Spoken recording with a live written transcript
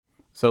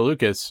So,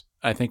 Lucas,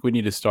 I think we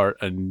need to start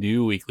a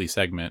new weekly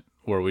segment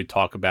where we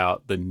talk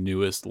about the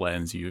newest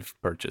lens you've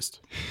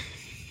purchased.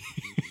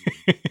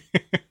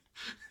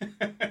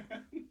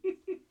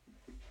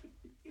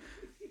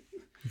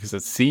 Because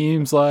it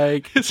seems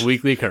like it's a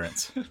weekly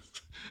occurrence.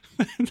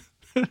 It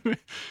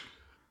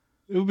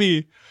would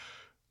be,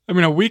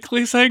 a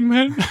weekly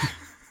segment.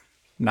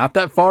 Not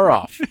that far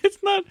off.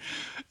 It's not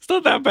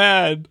that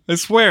bad. I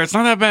swear, it's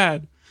not that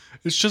bad.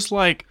 It's just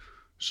like,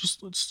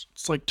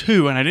 it's like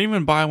 2, and I didn't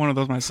even buy one of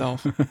those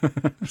myself.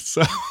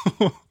 So,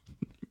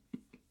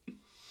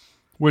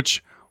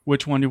 which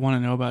one do you want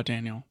to know about,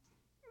 Daniel?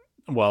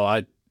 Well,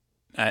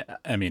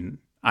 I mean,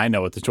 I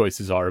know what the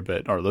choices are,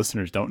 but our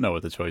listeners don't know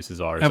what the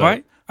choices are. Have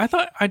I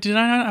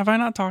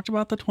not talked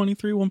about the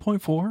 23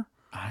 1.4?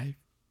 I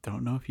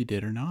don't know if you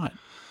did or not.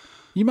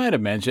 You might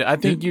have mentioned. I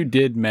think you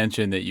did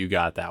mention that you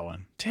got that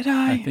one. Did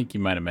I? I think you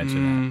might have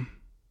mentioned that.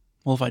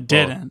 Well, if I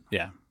didn't,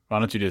 why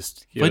don't you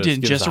just? If I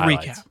didn't, just a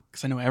recap,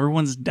 because I know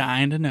everyone's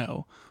dying to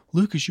know.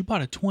 Lucas, you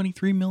bought a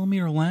 23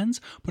 millimeter lens,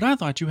 but I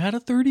thought you had a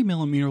 30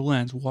 millimeter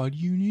lens. Why do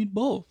you need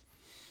both?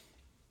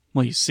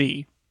 Well, you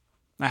see,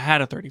 I had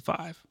a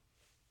 35,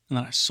 and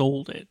then I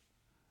sold it,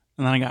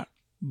 and then I got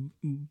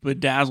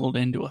bedazzled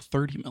into a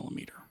 30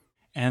 millimeter.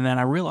 And then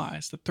I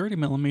realized that 30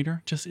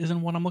 millimeter just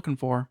isn't what I'm looking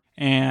for.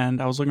 And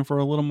I was looking for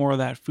a little more of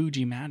that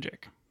Fuji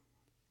magic.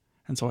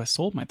 And so I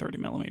sold my 30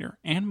 millimeter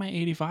and my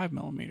 85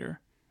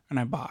 millimeter. And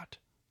I bought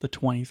the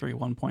 23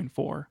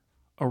 1.4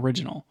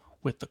 original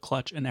with the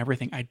clutch and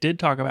everything. I did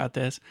talk about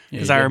this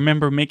because I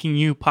remember making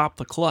you pop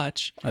the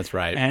clutch. That's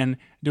right. And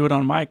do it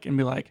on mic and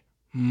be like,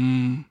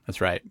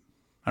 That's right.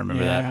 I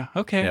remember that.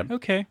 Okay. Yep.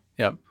 Okay.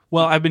 Yep.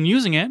 Well, I've been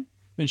using it,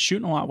 been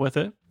shooting a lot with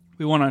it.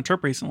 We went on a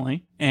trip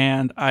recently,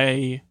 and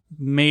I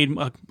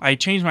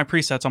changed my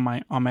presets on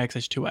my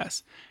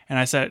XH2S, and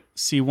I set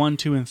C1,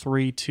 2, and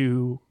 3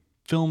 to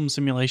film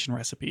simulation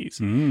recipes.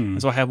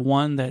 And so I have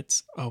one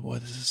that's, oh boy,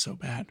 this is so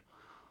bad.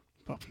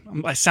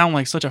 I sound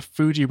like such a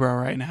Fuji bro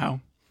right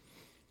now.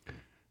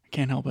 I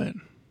can't help it.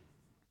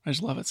 I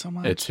just love it so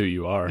much. It's who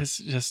you are. It's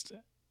just,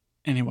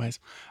 anyways.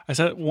 I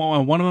said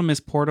one of them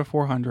is Porta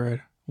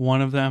 400.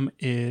 One of them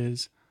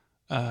is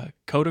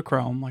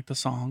Kodachrome, like the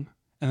song.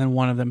 And then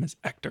one of them is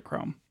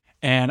Ektachrome.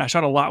 And I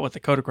shot a lot with the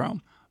Kodachrome,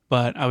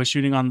 but I was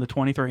shooting on the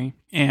 23.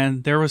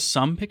 And there was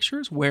some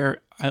pictures where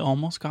I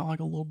almost got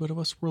like a little bit of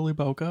a swirly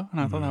bokeh. And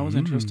I thought that was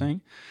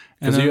interesting.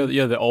 Because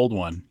you have the old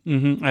one.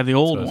 I have the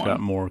old one. So it's got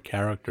more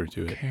character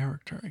to it.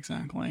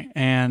 Exactly.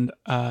 And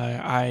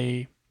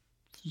I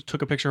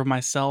took a picture of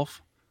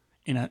myself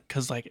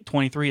because like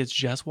 23 is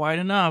just wide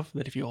enough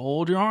that if you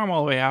hold your arm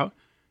all the way out,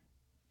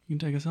 you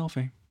can take a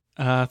selfie.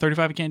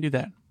 35, you can't do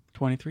that.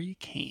 23, you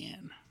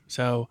can.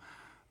 So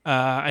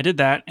I did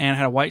that and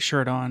had a white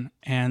shirt on,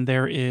 and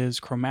there is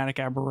chromatic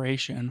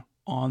aberration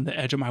on the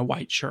edge of my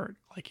white shirt.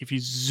 Like if you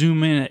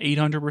zoom in at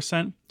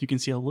 800%, you can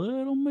see a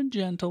little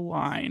magenta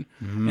line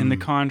in the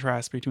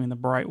contrast between the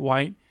bright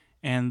white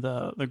and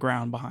the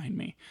ground behind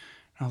me.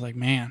 And I was like,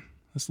 man,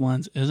 this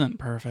lens isn't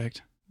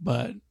perfect,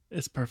 but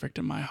it's perfect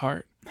in my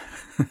heart.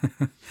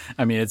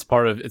 I mean, it's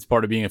part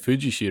of being a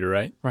Fuji shooter,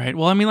 right? Right.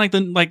 Well, I mean,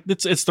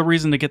 it's the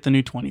reason to get the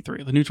new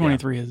 23. The new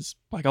 23 is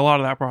like a lot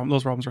of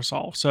those problems are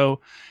solved.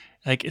 So,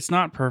 like, it's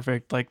not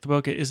perfect. Like the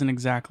bokeh isn't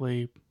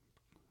exactly,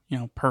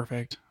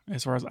 perfect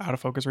as far as out of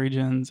focus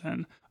regions,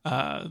 and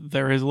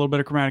there is a little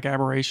bit of chromatic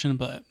aberration.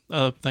 But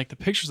like the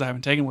pictures I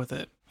haven't taken with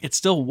it, it's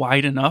still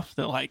wide enough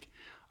that like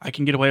I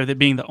can get away with it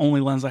being the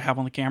only lens I have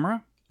on the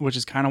camera, which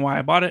is kind of why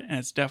I bought it, and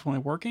it's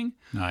definitely working.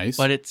 Nice.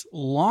 But it's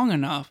long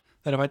enough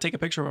that if I take a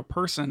picture of a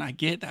person, I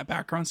get that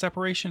background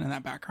separation and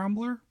that background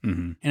blur.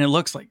 And it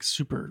looks like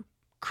super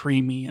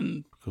creamy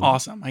and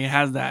awesome. Like it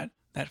has that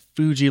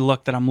Fuji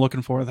look that I'm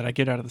looking for that I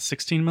get out of the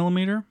 16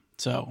 millimeter.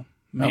 So,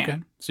 man. Okay.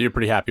 So you're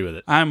pretty happy with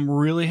it. I'm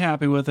really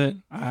happy with it.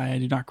 I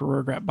do not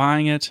regret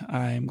buying it.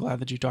 I'm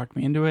glad that you talked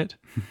me into it.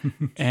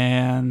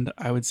 And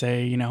I would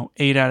say,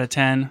 8 out of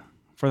 10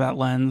 for that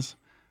lens,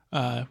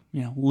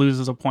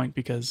 loses a point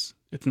because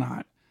it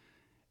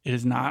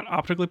is not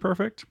optically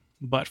perfect.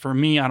 But for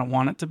me, I don't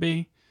want it to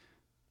be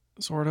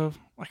sort of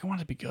like, I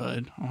want it to be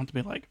good. I want it to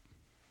be like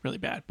really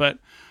bad, but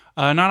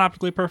not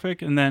optically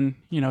perfect. And then,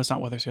 it's not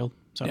weather sealed.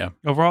 So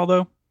overall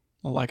though,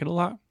 I like it a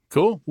lot.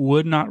 Cool.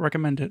 Would not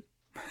recommend it.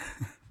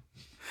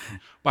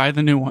 Buy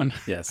the new one.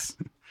 Yes.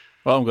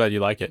 Well, I'm glad you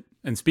like it.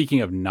 And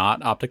speaking of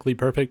not optically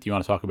perfect, you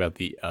want to talk about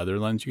the other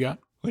lens you got?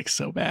 Like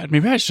so bad.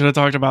 Maybe I should have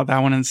talked about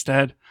that one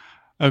instead.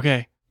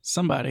 Okay.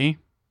 Somebody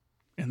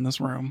in this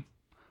room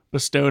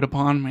bestowed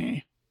upon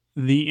me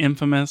the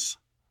infamous,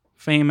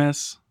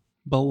 famous,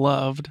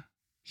 beloved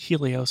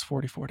Helios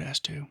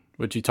 44-2.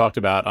 Which you talked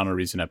about on a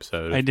recent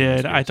episode. I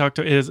did.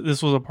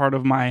 This was a part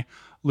of my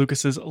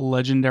Lucas's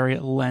legendary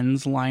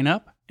lens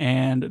lineup.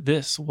 And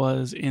this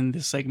was in the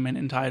segment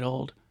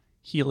entitled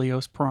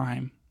Helios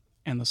Prime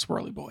and the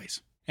Swirly Boys.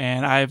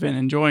 And I've been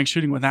enjoying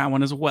shooting with that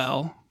one as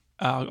well.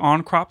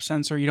 On crop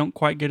sensor, you don't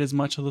quite get as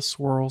much of the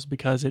swirls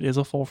because it is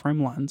a full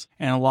frame lens,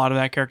 and a lot of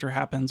that character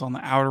happens on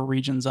the outer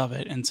regions of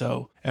it. And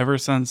so ever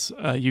since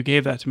you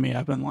gave that to me,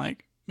 I've been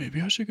like, maybe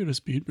I should get a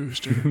speed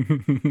booster.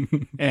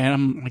 And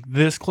I'm like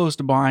this close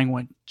to buying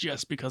one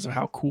just because of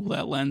how cool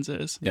that lens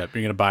is. Yeah,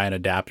 you're going to buy an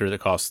adapter that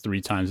costs 3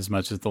 times as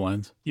much as the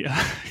lens.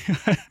 Yeah.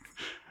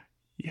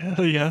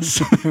 Yeah, yes.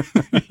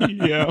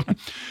 Yeah.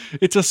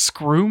 It's a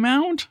screw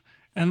mount.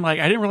 And like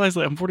I didn't realize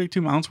that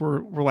M42 mounts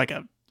were like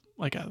a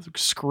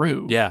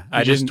screw. Yeah,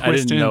 I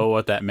didn't know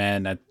what that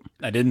meant.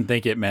 I didn't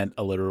think it meant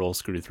a literal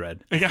screw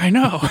thread. I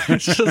know.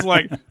 It's just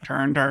like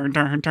turn.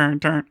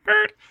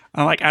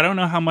 I'm like, I don't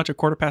know how much a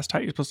quarter past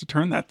tight you're supposed to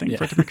turn that thing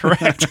for it to be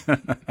correct.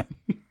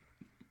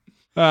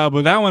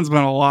 But that one's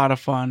been a lot of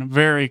fun.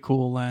 Very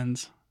cool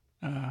lens.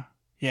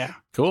 Yeah.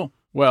 Cool.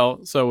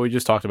 Well, so we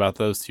just talked about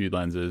those 2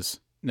 lenses.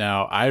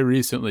 Now, I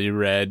recently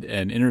read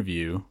an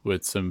interview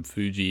with some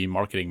Fuji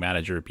marketing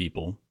manager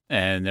people,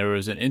 and there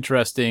was an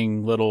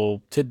interesting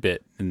little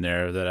tidbit in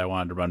there that I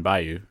wanted to run by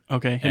you.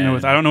 Okay. I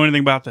don't know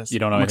anything about this. You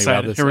don't know anything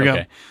about this? Here we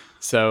go.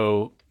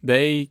 So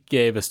they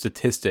gave a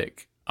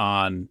statistic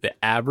on the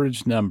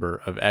average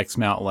number of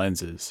X-mount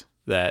lenses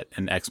that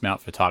an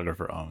X-mount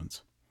photographer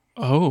owns.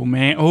 Oh,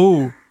 man.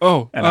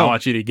 And I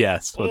want you to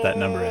guess what that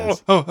number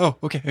is.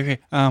 Okay.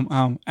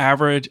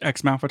 Average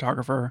X-mount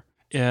photographer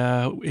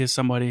is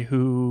somebody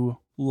who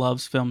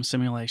loves film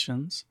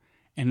simulations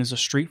and is a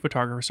street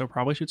photographer, so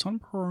probably shoots on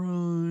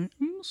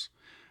primes.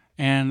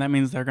 And that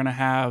means they're going to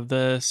have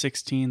the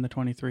 16, the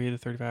 23, the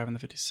 35, and the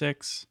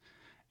 56,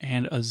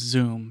 and a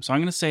zoom. So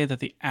I'm going to say that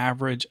the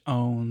average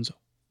owns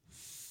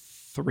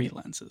 3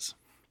 lenses.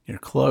 You're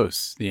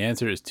close. The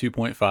answer is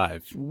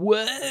 2.5.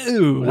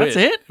 Whoa, that's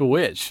it?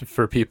 Which,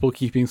 for people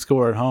keeping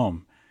score at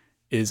home,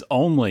 is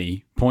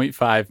only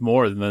 0.5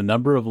 more than the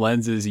number of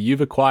lenses you've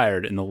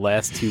acquired in the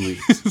last 2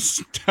 weeks.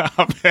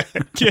 Stop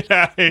it. Get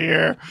out of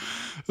here.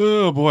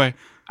 Oh, boy.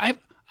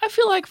 I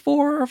feel like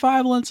 4 or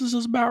 5 lenses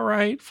is about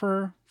right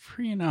for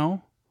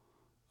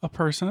a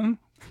person.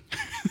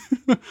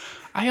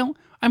 I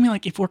mean,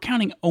 like, if we're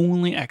counting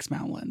only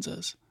X-mount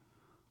lenses,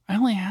 I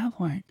only have,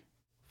 like,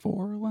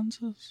 4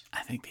 lenses.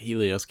 I think the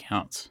Helios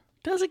counts.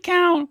 Does it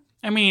count?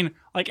 I mean,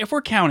 like, if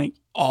we're counting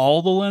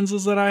all the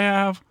lenses that I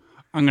have,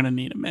 I'm going to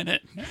need a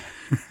minute.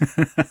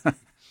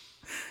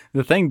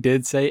 The thing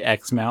did say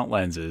X-mount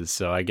lenses,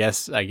 so I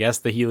guess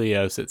the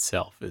Helios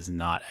itself is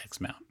not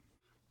X-mount.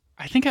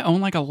 I think I own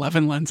like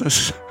 11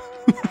 lenses.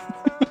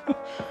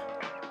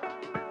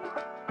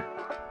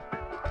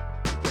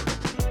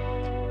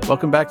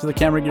 Welcome back to the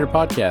Camera Gear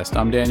Podcast.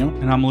 I'm Daniel.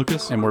 And I'm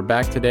Lucas. And we're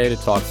back today to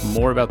talk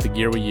more about the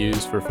gear we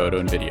use for photo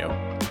and video.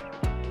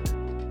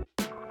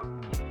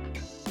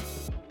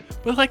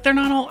 But like they're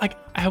not all like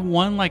I have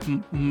one like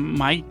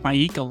my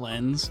Ica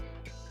lens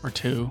or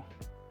 2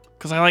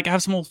 because I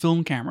have some old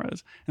film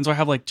cameras, and so I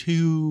have like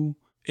 3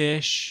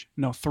 FE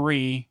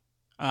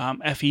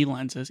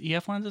lenses,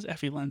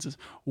 FE lenses,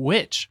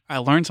 which I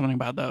learned something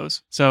about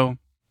those. So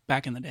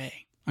back in the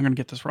day, I'm gonna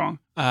get this wrong.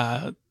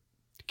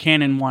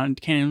 Canon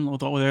wanted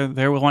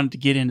to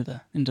get into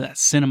that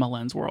cinema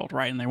lens world,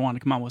 right? And they wanted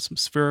to come out with some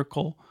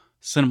spherical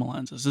cinema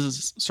lenses. This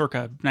is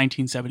circa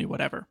 1970,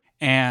 whatever,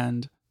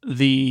 and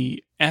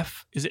the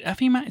is it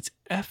FE mount? It's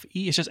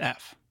FE. It's just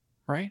F,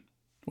 right?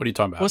 What are you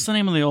talking about? What's the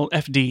name of the old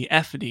FD?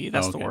 FD.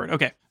 That's the word.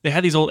 Okay. They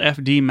had these old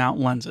FD mount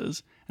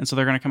lenses, and so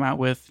they're going to come out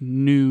with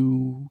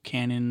new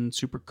Canon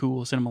super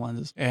cool cinema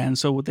lenses. And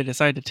so what they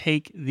decided to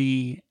take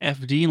the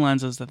FD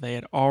lenses that they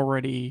had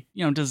already,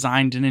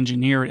 designed and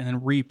engineered, and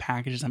then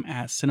repackage them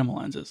as cinema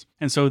lenses.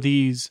 And so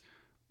these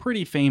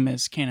pretty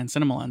famous Canon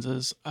cinema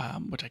lenses,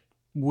 which I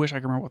wish I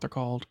could remember what they're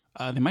called.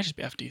 They might just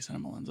be FD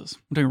cinema lenses.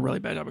 I'm doing a really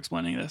bad job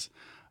explaining this.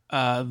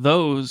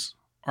 Those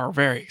are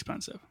very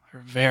expensive.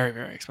 They're very,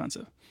 very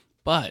expensive.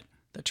 But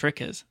the trick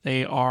is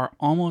they are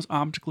almost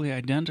optically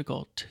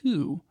identical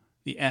to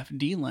the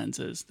FD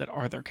lenses that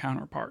are their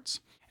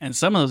counterparts. And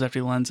some of those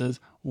FD lenses,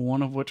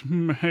 one of which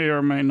may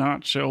or may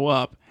not show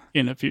up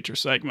in a future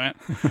segment,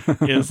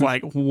 is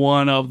like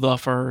one of the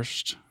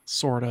first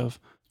sort of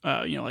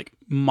like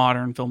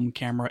modern film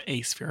camera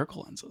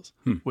aspherical lenses,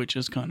 which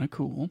is kind of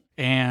cool.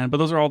 But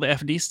those are all the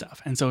FD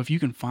stuff. And so if you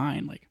can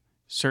find like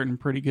certain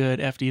pretty good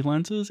FD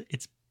lenses,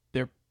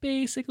 they're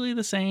basically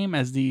the same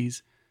as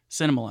these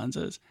cinema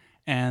lenses,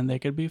 and they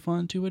could be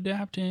fun to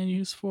adapt and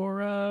use for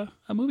a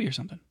movie or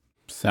something.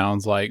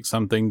 Sounds like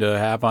something to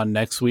have on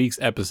next week's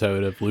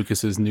episode of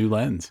Lucas's new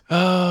lens.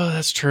 Oh,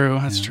 that's true.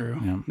 That's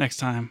true. Yeah. Next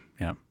time.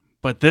 Yeah.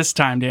 But this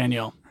time,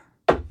 Daniel,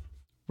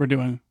 we're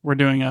doing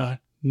a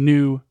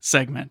new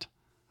segment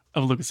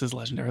of Lucas's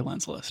legendary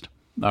lens list.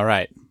 All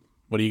right.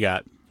 What do you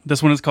got?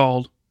 This one is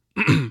called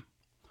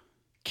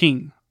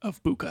King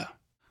of Buka.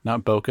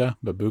 Not Boca,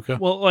 but Buka?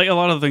 Well, like a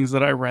lot of the things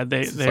that I read,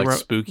 they wrote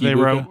spooky they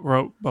Buka?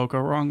 wrote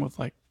Boca wrong with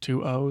like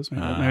 2 O's.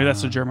 Maybe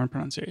that's the German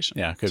pronunciation.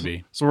 Yeah, it could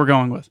be. So we're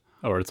going with.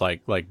 Or it's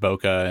like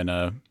Boca in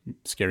a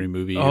scary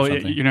movie or Oh,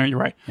 something. you're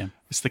right. Yeah.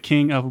 It's the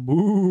King of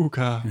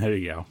Buka. There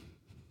you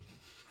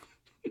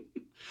go.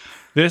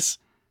 This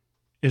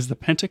is the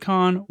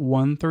Pentacon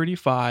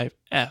 135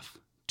 f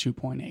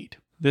 2.8.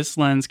 This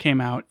lens came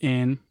out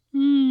in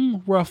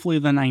roughly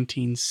the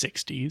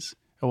 1960s.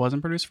 It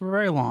wasn't produced for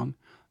very long.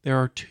 There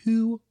are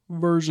 2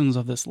 versions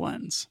of this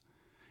lens.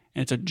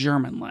 and it's a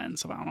German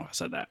lens. So I don't know if I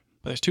said that,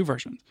 but there's two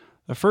versions.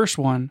 The first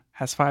one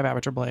has 5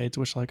 aperture blades,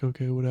 which like,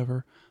 okay,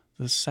 whatever.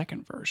 The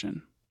second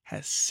version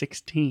has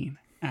 16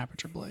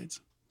 aperture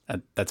blades.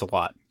 That's a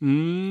lot.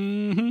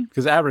 Mm-hmm.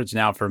 Because average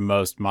now for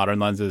most modern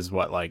lenses,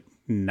 what, like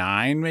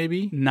 9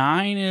 maybe?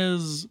 9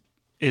 is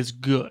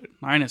good.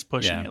 9 is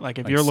pushing it. Like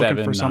if you're looking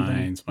 7, for something,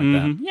 9, something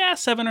like that. Yeah,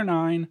 7 or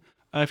 9.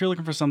 If you're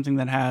looking for something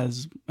that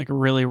has like a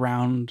really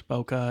round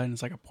bokeh and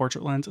it's like a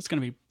portrait lens, it's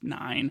going to be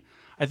 9.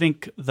 I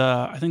think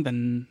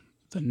the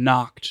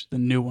Noct, the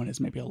new one, is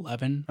maybe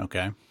 11.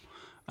 Okay.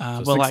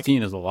 So So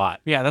 16 is a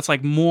lot. Yeah, that's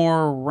like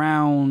more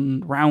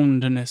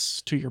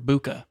roundness to your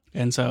bokeh.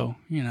 And so,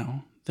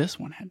 this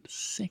one had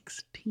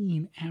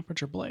 16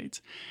 aperture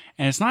blades.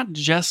 And it's not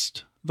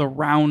just the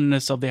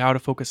roundness of the out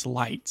of focus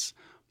lights.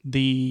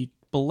 The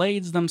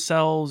blades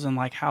themselves and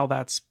like how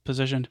that's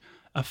positioned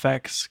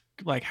affects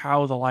like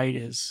how the light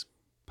is,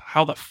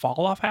 how the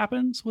fall off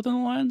happens within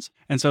the lens.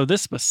 And so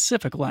this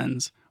specific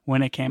lens,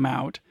 when it came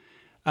out,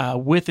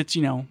 with its,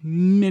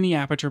 mini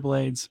aperture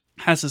blades,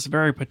 has this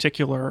very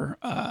particular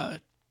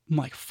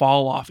like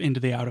fall off into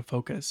the out of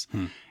focus.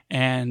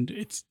 And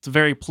it's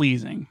very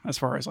pleasing as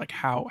far as like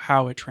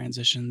how it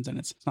transitions, and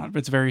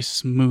it's very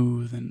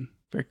smooth and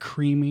very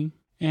creamy.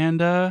 And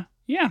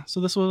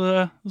so this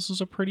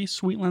was a pretty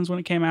sweet lens when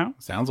it came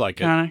out. Sounds like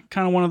it.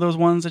 Kind of one of those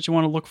ones that you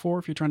want to look for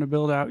if you're trying to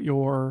build out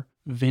your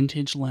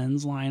vintage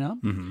lens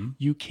lineup. Mm-hmm.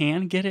 You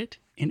can get it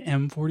in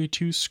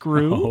M42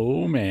 screw.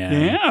 Oh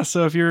man. Yeah,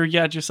 so if you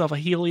got yourself a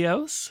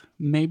Helios,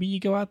 maybe you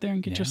go out there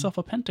and get yourself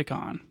a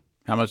Pentacon.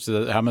 How much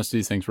do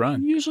these things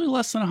run? Usually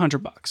less than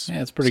 $100.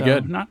 Yeah, it's pretty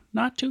good.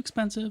 Not too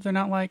expensive. They're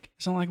not like,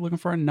 it's not like looking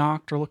for a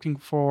Noct or looking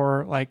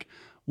for like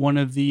one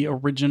of the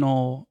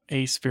original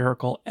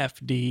aspherical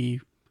FD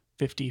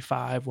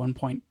 55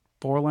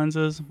 1.4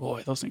 lenses.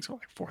 Boy, those things are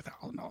like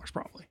 $4,000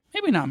 probably.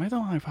 Maybe not. Maybe they're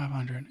only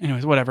 $500.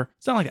 Anyways, whatever.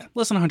 It's not like that.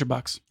 Less than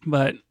 $100.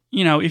 But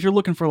if you're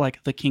looking for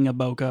like the king of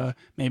bokeh,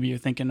 maybe you're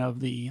thinking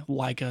of the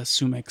Leica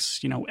Sumix,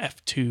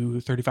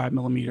 f2 35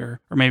 millimeter,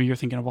 or maybe you're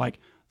thinking of like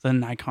the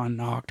Nikon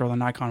Noct or the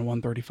Nikon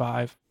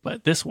 135.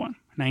 But this one,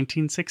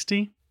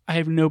 1960, I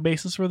have no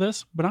basis for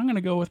this, but I'm going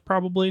to go with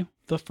probably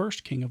the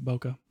first king of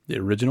bokeh. The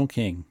original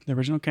king. The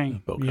original king.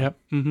 Of bokeh. Yep.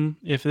 Mm-hmm.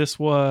 If this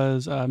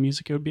was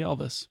music, it would be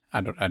Elvis.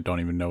 I don't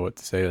even know what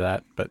to say to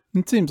that, but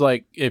it seems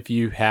like if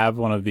you have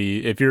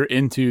if you're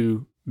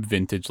into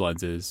vintage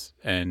lenses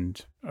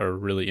and are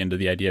really into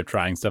the idea of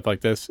trying stuff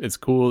like this, it's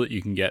cool that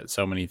you can get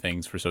so many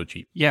things for so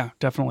cheap. Yeah,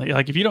 definitely.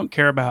 Like if you don't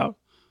care about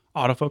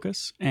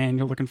autofocus and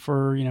you're looking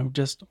for,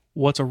 just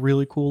what's a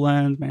really cool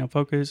lens, manual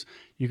focus,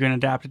 you can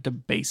adapt it to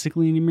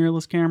basically any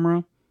mirrorless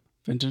camera.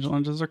 Vintage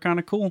lenses are kind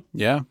of cool.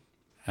 Yeah,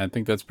 I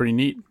think that's pretty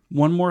neat.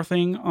 One more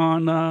thing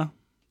on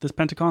this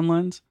Pentacon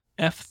lens,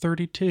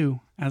 f32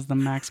 as the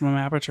maximum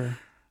aperture.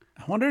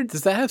 I wonder,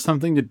 does that have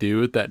something to do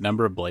with that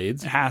number of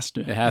blades? It has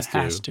to. It has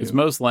to. Because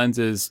most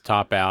lenses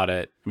top out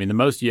at, the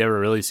most you ever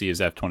really see is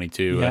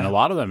f22. Yeah. And a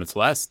lot of them, it's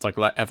less. It's like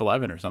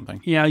f11 or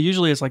something. Yeah,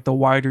 usually it's like the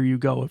wider you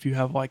go. If you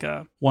have like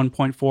a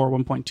 1.4,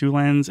 1.2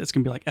 lens, it's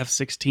going to be like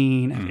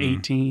f16,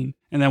 f18.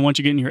 And then once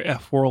you get in your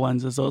f4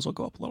 lenses, those will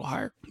go up a little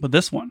higher. But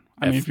this one,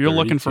 if you're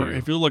looking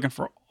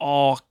for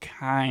all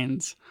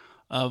kinds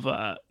of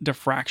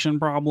diffraction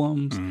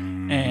problems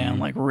and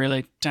like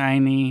really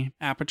tiny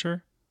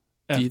aperture,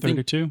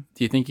 f32. Do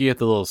you think you get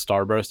the little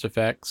starburst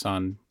effects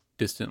on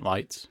distant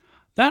lights?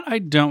 That I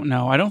don't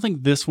know. I don't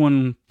think this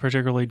one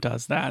particularly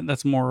does that.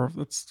 That's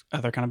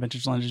other kind of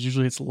vintage lenses.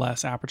 Usually it's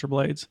less aperture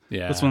blades.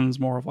 Yeah. This one's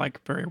more of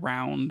like very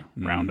round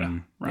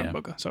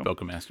bokeh. So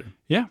Bokeh Master.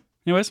 Yeah.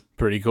 Anyways,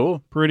 pretty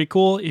cool.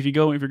 If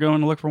you're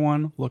going to look for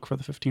one, look for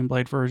the 15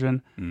 blade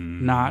version,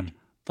 not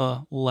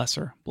the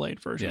lesser blade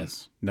version.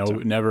 Yes. No,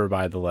 never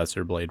buy the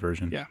lesser blade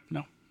version. Yeah.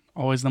 No.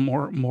 Always the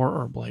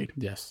more blade.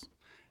 Yes.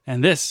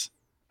 And this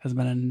has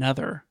been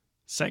another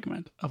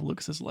segment of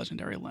Lucas's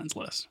legendary lens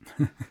list.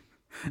 I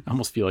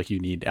almost feel like you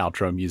need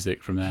outro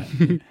music from that.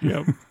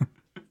 Yep.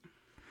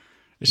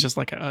 It's just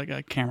like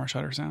a camera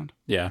shutter sound.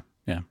 Yeah.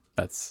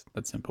 That's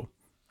simple.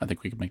 I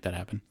think we could make that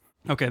happen.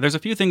 Okay, there's a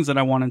few things that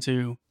I wanted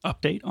to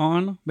update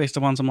on based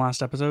upon some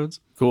last episodes.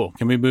 Cool.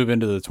 Can we move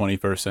into the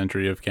 21st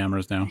century of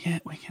cameras now? Yeah,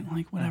 we can,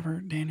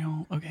 whatever,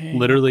 Daniel. Okay.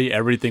 Literally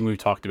everything we've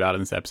talked about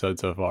in this episode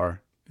so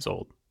far is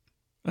old.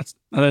 That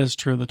is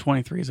true. The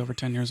 23 is over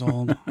 10 years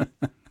old.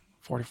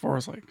 44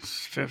 is like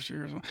 50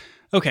 years old.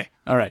 Okay.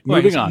 All right.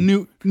 Moving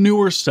on.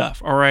 Newer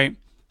stuff. All right.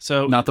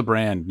 So not the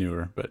brand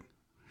newer, but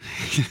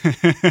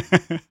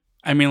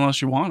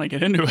unless you want to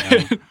get into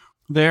it,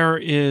 there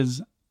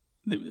is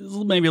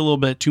maybe a little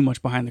bit too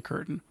much behind the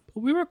curtain.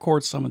 But we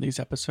record some of these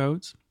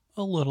episodes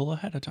a little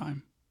ahead of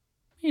time.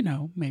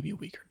 Maybe a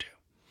week or two.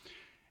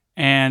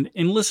 And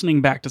in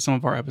listening back to some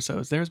of our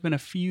episodes, there's been a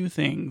few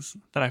things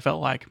that I felt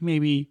like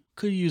maybe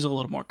could use a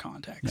little more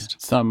context.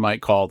 Yeah. Some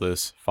might call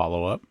this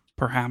follow-up.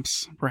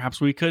 Perhaps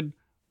we could,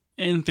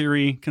 in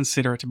theory,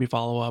 consider it to be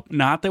follow-up.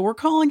 Not that we're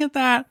calling it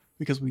that,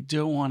 because we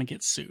don't want to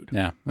get sued.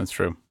 Yeah, that's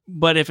true.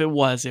 But if it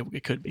was,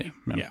 it could be.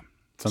 Yeah.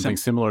 Something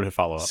similar to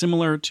follow-up.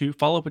 Similar to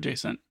follow-up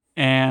adjacent.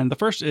 And the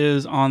first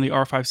is on the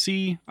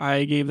R5C.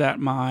 I gave that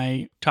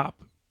my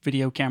top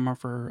video camera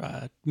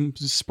for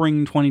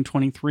spring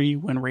 2023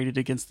 when rated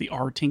against the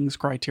RTINGS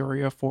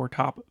criteria for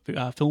top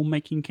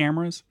filmmaking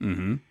cameras.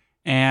 Mm-hmm.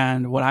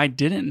 And what I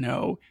didn't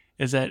know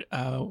is that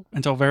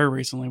until very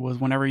recently was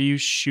whenever you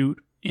shoot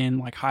in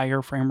like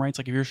higher frame rates,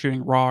 like if you're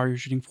shooting RAW or you're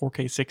shooting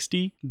 4K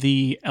 60,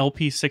 the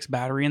LP6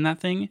 battery in that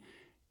thing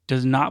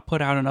does not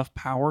put out enough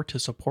power to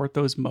support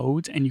those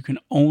modes, and you can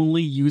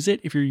only use it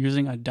if you're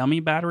using a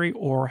dummy battery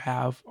or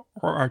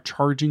are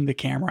charging the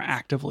camera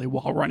actively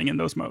while running in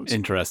those modes.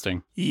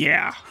 Interesting.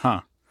 Yeah.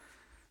 Huh.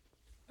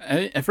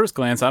 At first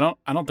glance, I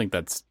don't think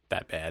that's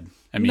that bad.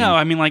 I mean, no,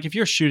 I mean, like if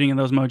you're shooting in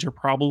those modes, you're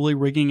probably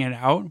rigging it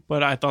out.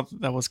 But I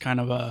thought that was kind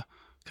of a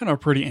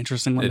pretty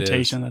interesting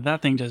limitation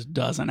that thing just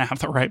doesn't have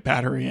the right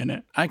battery in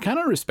it. I kind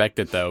of respect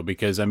it though,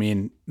 because I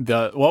mean,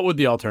 what would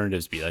the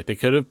alternatives be? Like they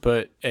could have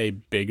put a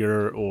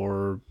bigger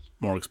or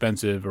more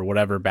expensive or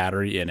whatever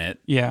battery in it.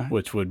 Yeah.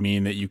 Which would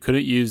mean that you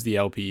couldn't use the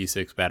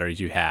LPE6 batteries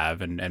you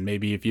have, and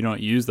maybe if you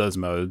don't use those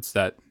modes,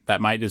 that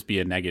might just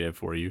be a negative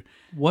for you.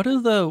 What do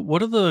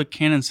the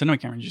Canon cinema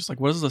cameras use? Like,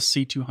 what does the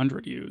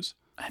C200 use?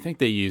 I think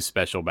they use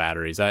special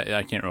batteries. I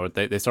can't remember what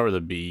they start with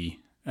a B.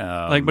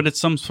 But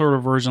it's some sort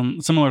of version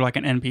similar like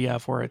an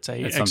NPF where it's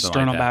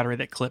external battery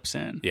that clips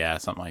in. Yeah,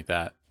 something like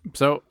that.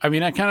 So, I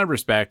mean, I kind of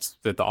respect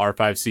that the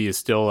R5C is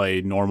still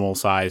a normal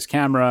size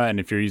camera, and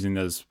if you're using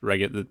those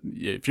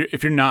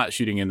if you're not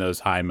shooting in those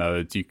high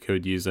modes, you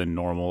could use a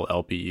normal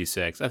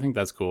LPE6. I think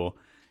that's cool.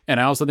 And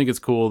I also think it's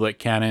cool that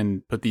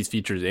Canon put these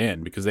features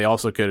in, because they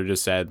also could have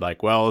just said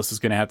like, well, this is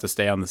going to have to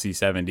stay on the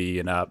C70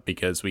 and up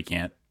because we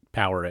can't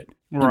power it.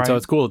 Right. And so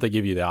it's cool that they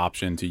give you the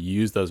option to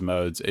use those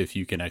modes if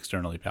you can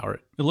externally power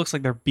it. It looks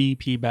like they're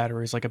BP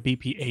batteries, like a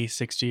BP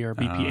A60 or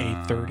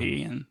BP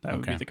A30, and that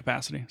would be the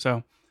capacity.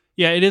 So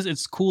yeah, it is.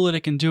 It's cool that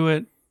it can do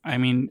it. I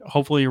mean,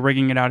 hopefully you're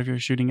rigging it out if you're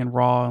shooting in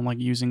RAW and like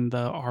using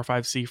the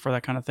R5C for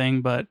that kind of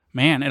thing. But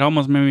man, it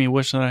almost made me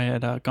wish that I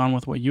had gone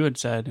with what you had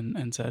said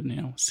and said,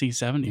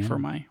 C70 for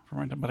my,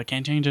 but I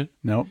can't change it.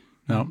 Nope.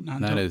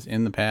 That is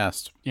in the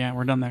past. Yeah,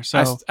 we're done there.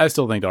 So I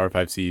still think the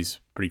R5C is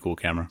pretty cool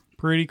camera.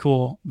 Pretty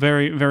cool.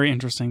 Very, very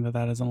interesting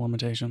that is a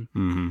limitation.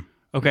 Mm-hmm.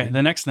 Okay,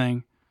 the next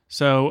thing.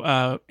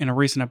 So in a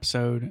recent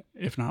episode,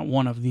 if not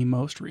one of the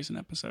most recent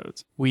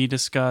episodes, we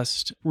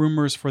discussed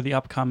rumors for the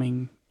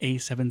upcoming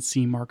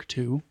A7C Mark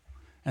II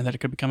and that it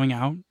could be coming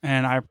out.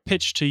 And I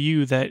pitched to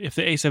you that if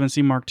the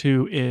A7C Mark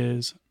II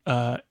is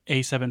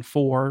A7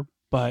 IV,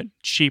 but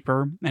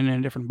cheaper and in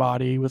a different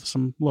body with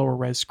some lower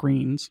res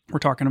screens, we're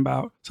talking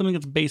about something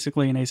that's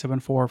basically an A7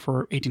 IV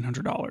for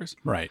 $1,800.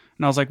 Right.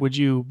 And I was like, would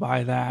you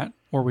buy that,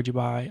 or would you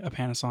buy a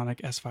Panasonic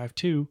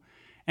S5 II?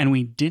 And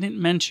we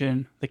didn't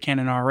mention the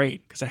Canon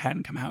R8 because it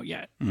hadn't come out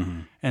yet.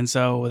 Mm-hmm. And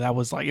so that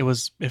was like,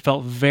 it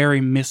felt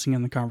very missing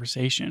in the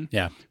conversation.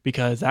 Yeah.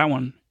 Because that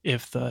one,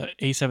 if the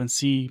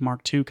A7C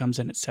Mark II comes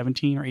in at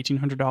 $1,700 or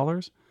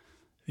 $1,800,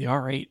 the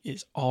R8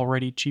 is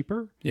already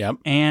cheaper. Yep.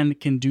 And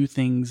can do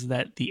things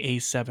that the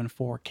A7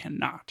 IV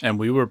cannot. And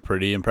we were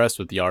pretty impressed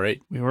with the R8.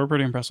 We were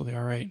pretty impressed with the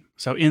R8.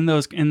 So in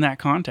that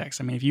context,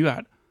 I mean, if you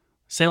got,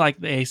 say like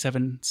the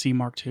A7C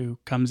Mark II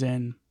comes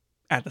in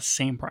at the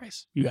same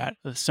price. You got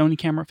the Sony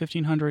camera at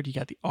 $1,500, you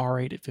got the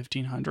R8 at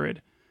 $1,500,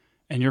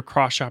 and you're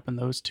cross-shopping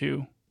those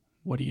two.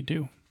 What do you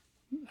do?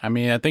 I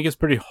mean, I think it's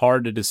pretty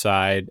hard to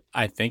decide.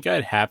 I think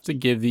I'd have to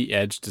give the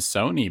edge to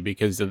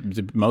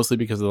Sony mostly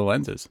because of the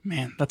lenses.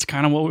 Man, that's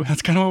kind of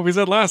what we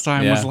said last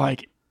time. Was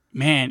like,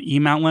 man,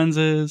 E-mount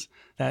lenses,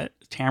 that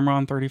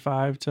Tamron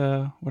 35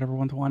 to whatever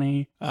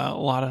 120, a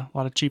lot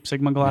of cheap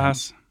Sigma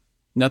glass. Yeah.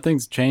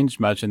 Nothing's changed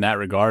much in that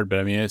regard, but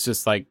I mean, it's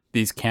just like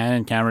these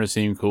Canon cameras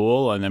seem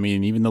cool. And I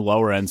mean, even the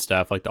lower end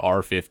stuff like the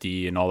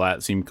R50 and all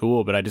that seem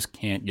cool, but I just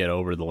can't get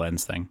over the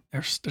lens thing.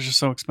 They're just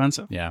so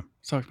expensive. Yeah.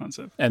 So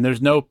expensive. And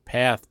there's no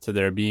path to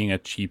there being a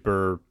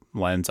cheaper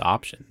lens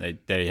option.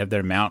 They have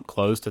their mount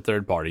closed to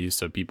third parties,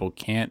 so people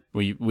can't,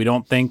 we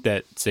don't think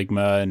that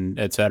Sigma and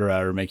etc.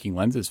 are making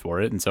lenses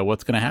for it. And so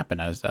what's going to happen?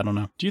 I don't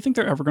know. Do you think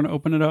they're ever going to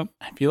open it up?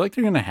 I feel like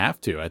they're going to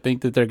have to. I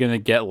think that they're going to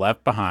get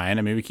left behind.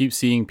 I mean, we keep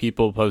seeing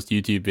people post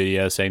YouTube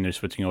videos saying they're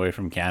switching away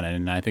from Canon,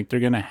 and I think they're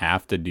going to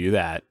have to do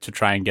that to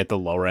try and get the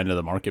lower end of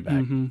the market back.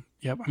 Mm-hmm.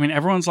 Yep. I mean,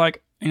 everyone's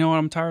like, you know what,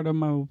 I'm tired of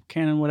my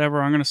Canon,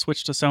 whatever. I'm going to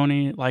switch to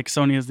Sony. Like,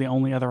 Sony is the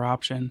only other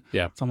option.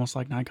 Yeah. It's almost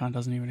like Nikon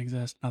doesn't even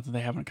exist. Not that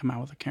they haven't come out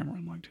with a camera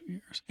in like 2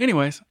 years.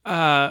 Anyways,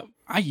 I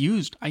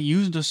used a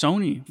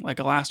Sony like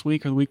last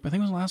week or the week, I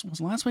think it was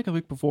last week or the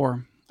week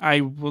before.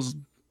 I was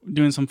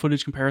doing some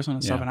footage comparison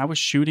and stuff, and I was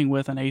shooting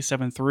with an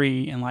A7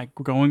 III and like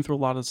going through a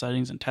lot of the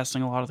settings and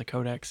testing a lot of the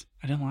codecs.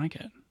 I didn't like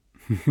it.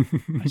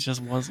 It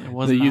just wasn't.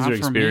 The user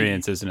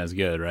experience isn't as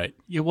good, right?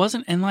 It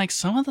wasn't, and like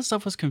some of the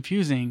stuff was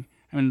confusing.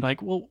 I mean,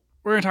 like, well,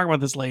 we're gonna talk about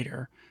this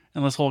later,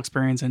 and this whole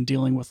experience and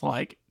dealing with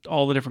like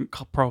all the different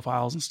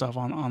profiles and stuff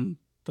on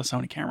the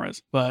Sony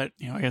cameras. But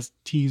I guess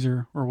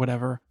teaser or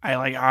whatever.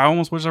 I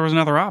almost wish there was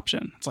another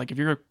option. It's like if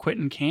you're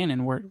quitting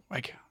Canon, where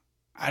like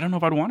I don't know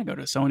if I'd want to go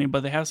to Sony,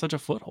 but they have such a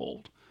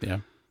foothold. Yeah,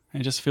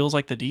 and it just feels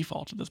like the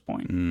default at this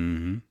point.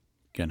 Mm-hmm.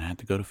 Gonna have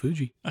to go to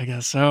Fuji. I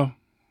guess so.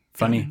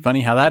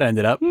 Funny how that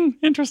ended up.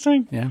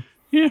 Interesting. Yeah.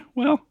 Yeah.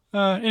 Well,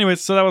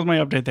 anyways, so that was my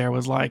update there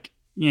was like,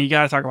 you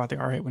got to talk about the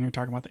R8 when you're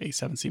talking about the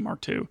A7C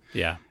Mark II.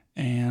 Yeah.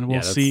 And we'll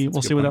Yeah, see that's a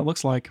what good point. that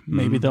looks like.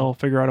 Maybe they'll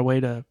figure out a way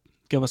to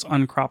give us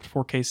uncropped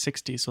 4K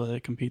 60 so that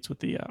it competes with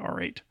the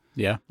R8.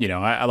 Yeah.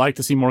 I like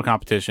to see more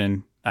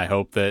competition. I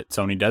hope that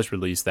Sony does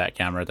release that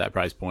camera at that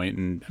price point.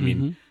 And I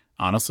mean,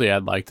 honestly,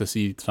 I'd like to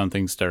see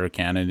something stir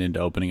Canon into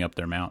opening up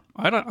their mount.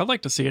 I'd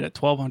like to see it at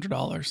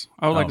 $1,200.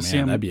 I would like to see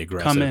them that'd be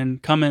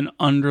aggressive. come in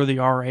under the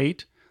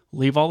R8,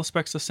 leave all the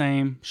specs the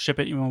same, ship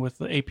it with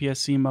the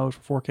APS-C mode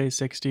for 4K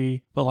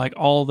 60, but like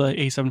all the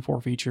A7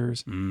 IV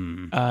features.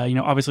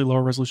 Obviously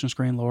lower resolution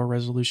screen, lower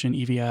resolution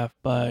EVF,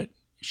 but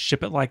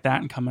ship it like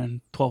that and come in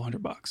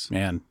 $1,200.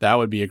 Man, that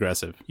would be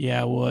aggressive.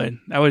 Yeah, it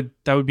would.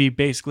 That would be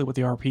basically what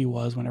the RP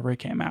was whenever it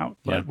came out,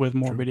 but with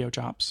more video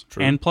chops.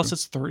 And plus,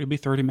 it'd be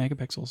 30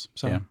 megapixels.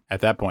 So at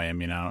that point, I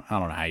mean, I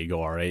don't know how you go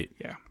R8.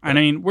 Yeah, I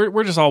mean,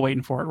 we're just all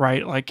waiting for it,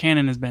 right? Like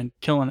Canon has been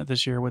killing it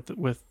this year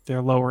with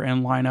their lower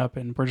end lineup,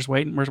 and we're just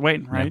waiting,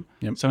 right?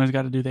 Yep. Sony's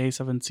got to do the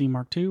A7C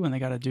Mark II, and they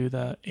got to do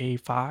the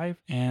A5,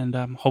 and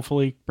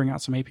hopefully bring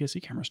out some APS-C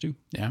cameras too.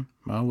 Yeah.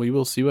 Well, we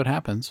will see what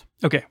happens.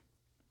 Okay.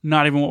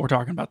 Not even what we're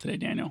talking about today,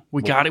 Daniel.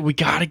 We got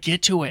to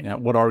get to it. Yeah,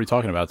 what are we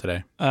talking about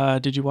today?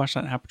 Did you watch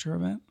that Aputure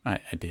event? I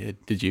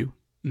did. Did you?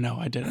 No,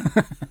 I didn't.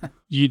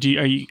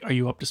 Are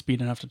you up to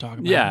speed enough to talk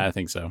about it? Yeah, I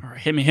think so. All right,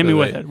 hit me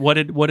with it. What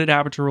did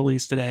Aputure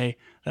release today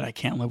that I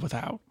can't live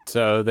without?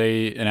 So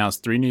they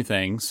announced 3 new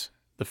things.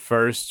 The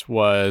first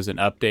was an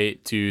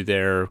update to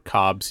their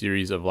Cobb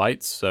series of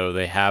lights. So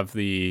they have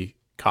the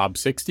Cobb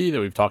 60 that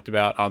we've talked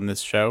about on this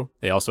show.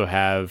 They also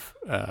have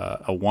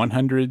a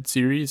 100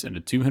 series and a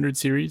 200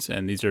 series,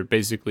 and these are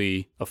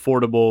basically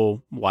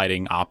affordable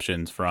lighting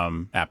options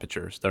from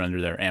Aputure. So they're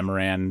under their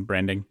Amaran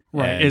branding.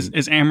 Right. Is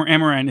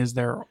Amaran is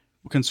their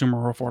consumer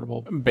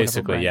affordable?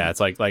 Basically, yeah. It's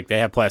like they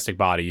have plastic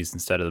bodies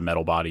instead of the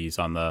metal bodies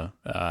on the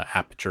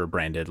Aputure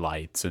branded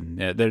lights, and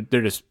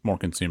they're just more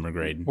consumer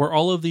grade. Were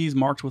all of these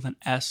marked with an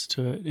S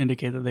to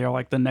indicate that they are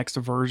like the next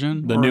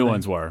version? The new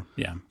ones were,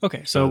 yeah.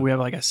 Okay, so we have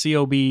like a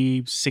COB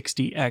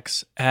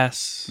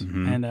 60XS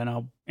and then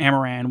a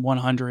Amaran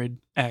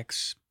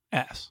 100XS.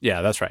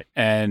 Yeah, that's right.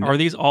 And are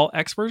these all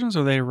X versions,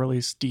 or they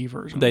released D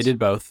versions? They did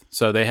both.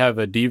 So they have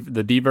the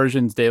D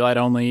versions, daylight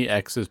only.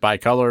 X is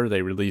bicolor.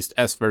 They released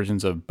S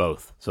versions of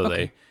both. So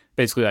they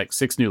basically like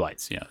 6 new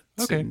lights. Yeah.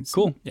 Okay,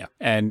 cool. Yeah.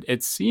 And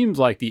it seems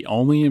like the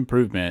only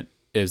improvement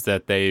is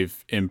that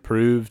they've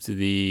improved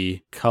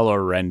the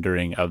color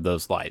rendering of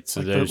those lights.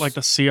 So like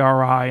the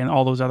CRI and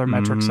all those other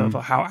metrics of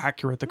how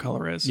accurate the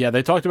color is. Yeah,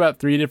 they talked about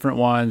 3 different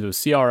ones. It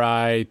was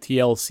CRI,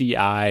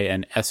 TLCI,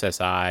 and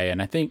SSI.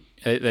 And I think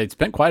they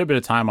spent quite a bit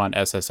of time on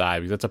SSI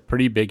because that's a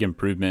pretty big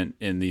improvement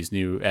in these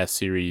new S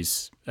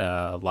series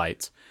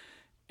lights.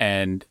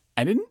 And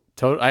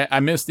I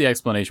missed the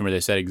explanation where they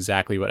said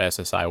exactly what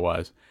SSI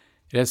was.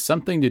 It has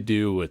something to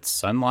do with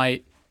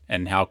sunlight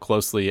and how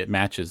closely it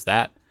matches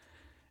that.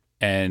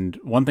 And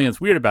one thing that's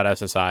weird about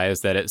SSI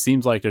is that it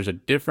seems like there's a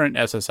different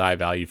SSI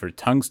value for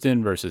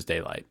tungsten versus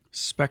daylight.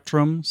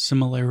 Spectrum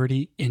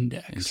Similarity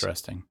Index.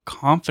 Interesting.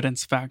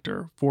 Confidence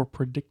factor for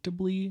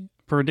predictability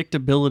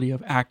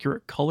of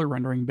accurate color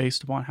rendering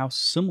based upon how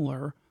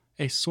similar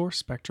a source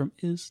spectrum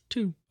is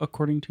to,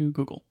 according to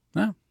Google.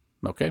 Oh,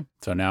 okay.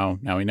 So now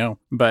we know.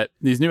 But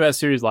these new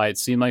S-Series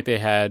lights seem like they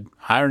had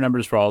higher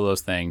numbers for all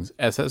those things,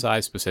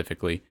 SSI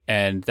specifically,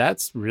 and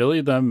that's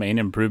really the main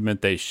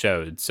improvement they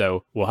showed.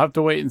 So we'll have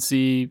to wait and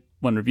see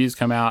when reviews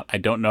come out. I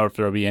don't know if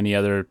there'll be any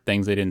other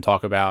things they didn't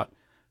talk about.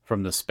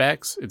 From the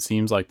specs, it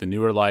seems like the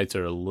newer lights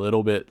are a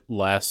little bit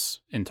less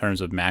in terms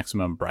of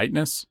maximum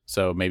brightness.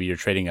 So maybe you're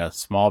trading a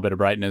small bit of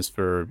brightness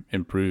for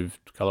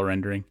improved color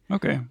rendering.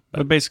 Okay.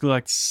 But basically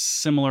like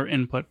similar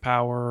input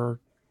power,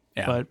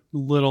 but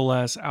little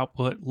less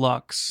output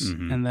lux,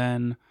 and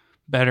then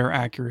better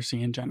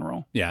accuracy in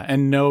general. Yeah,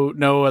 and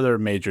no other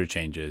major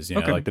changes.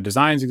 Like the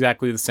design's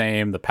exactly the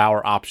same. The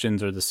power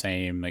options are the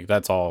same. Like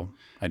that's all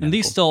identical. And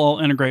these still all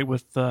integrate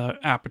with the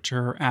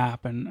Aputure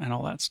app and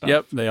all that stuff.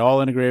 Yep, they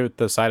all integrate with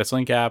the Sidus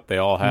Link app. They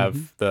all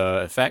have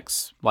the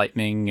effects,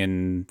 lightning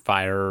and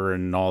fire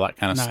and all that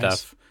kind of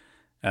stuff.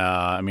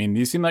 I mean,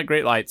 these seem like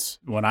great lights.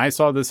 When I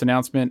saw this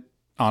announcement,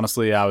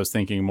 honestly, I was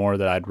thinking more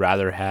that I'd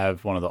rather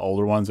have one of the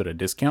older ones at a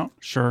discount.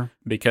 Sure.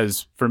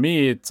 Because for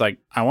me, it's like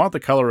I want the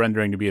color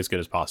rendering to be as good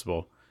as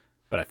possible.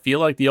 But I feel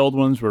like the old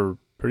ones were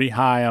pretty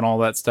high on all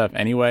that stuff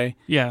anyway.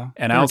 Yeah.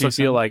 And I also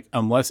feel like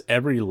unless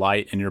every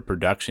light in your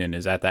production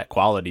is at that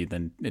quality,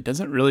 then it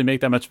doesn't really make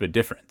that much of a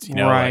difference.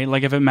 Right.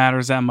 Like if it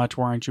matters that much,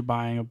 why aren't you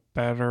buying a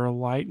better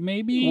light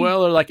maybe?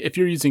 Well, or like if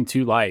you're using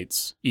 2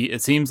 lights,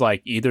 it seems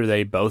like either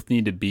they both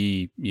need to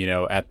be,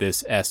 at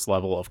this S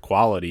level of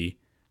quality,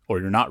 or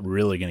you're not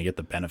really going to get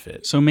the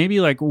benefit. So maybe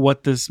like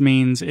what this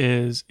means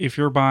is if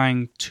you're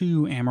buying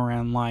 2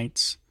 Amaran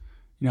lights,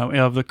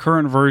 of the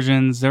current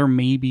versions, there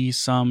may be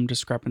some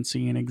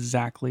discrepancy in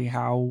exactly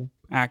how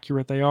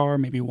accurate they are.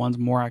 Maybe one's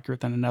more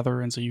accurate than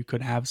another, and so you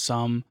could have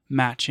some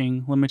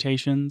matching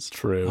limitations.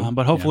 True.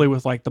 But hopefully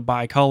with like the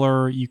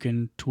bicolor, you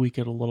can tweak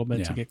it a little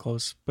bit to Yeah. get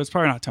close. But it's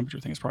probably not a temperature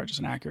thing. It's probably just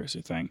an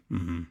accuracy thing.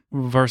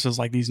 Mm-hmm. Versus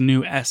like these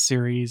new S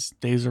series,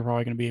 these are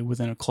probably going to be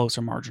within a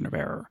closer margin of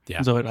error.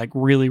 Yeah. So it like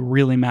really,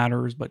 really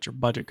matters, but you're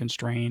budget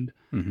constrained.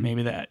 Mm-hmm.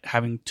 Maybe that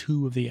having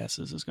 2 of the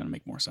S's is going to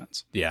make more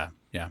sense. Yeah.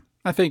 Yeah.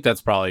 I think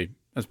that's probably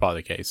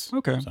the case.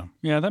 Okay. So.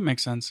 Yeah, that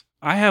makes sense.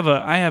 I have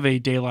a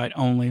daylight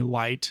only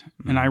light,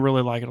 and I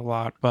really like it a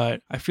lot,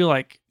 but I feel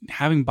like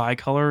having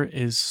bicolor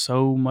is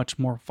so much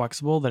more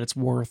flexible that it's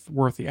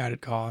worth the added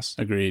cost.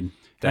 Agreed.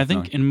 I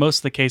think in most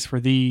of the case for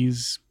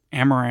these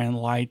Amaran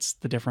lights,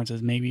 the difference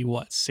is maybe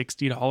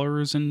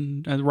 $60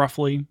 in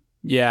roughly.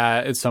 Yeah,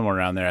 it's somewhere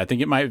around there. I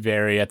think it might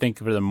vary. I think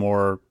for the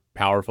more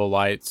powerful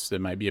lights,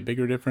 it might be a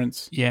bigger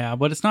difference. Yeah,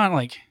 but it's not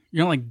like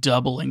you're not like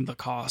doubling the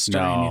cost or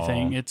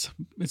anything. It's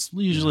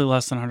usually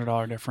less than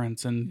 $100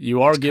 difference, and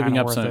you are giving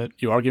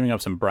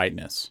up some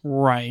brightness.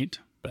 Right.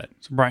 But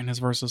it's brightness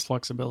versus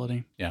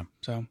flexibility. Yeah.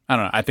 So I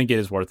don't know. I think it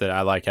is worth it.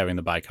 I like having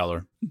the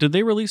bicolor. Did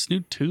they release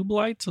new tube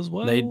lights as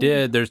well? They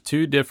did. There's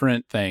 2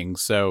 different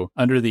things. So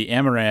under the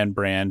Amaran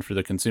brand for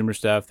the consumer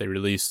stuff, they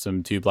released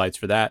some tube lights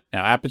for that.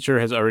 Now Aputure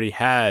has already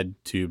had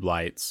tube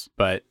lights,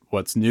 but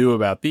what's new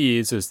about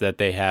these is that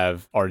they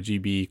have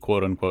RGB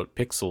quote unquote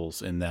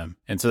pixels in them.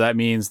 And so that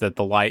means that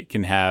the light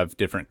can have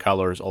different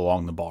colors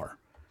along the bar.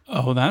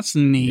 Oh, that's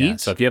neat. Yeah,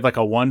 so if you have like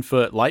a 1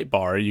 foot light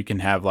bar, you can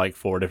have like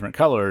 4 different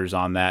colors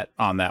on that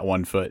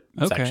 1 foot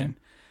section.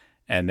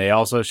 And they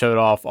also showed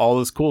off all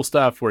this cool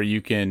stuff where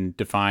you can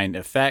define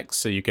effects.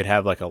 So you could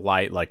have like a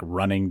light like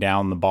running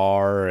down the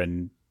bar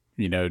and,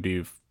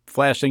 do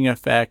flashing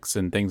effects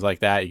and things like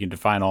that. You can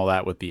define all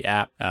that with the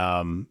app.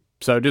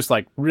 So just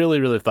like really,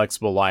 really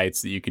flexible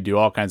lights that you could do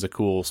all kinds of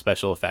cool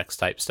special effects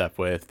type stuff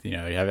with. You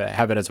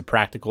have it as a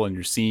practical in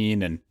your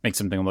scene and make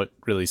something look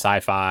really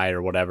sci-fi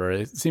or whatever.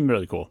 It seemed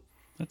really cool.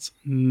 That's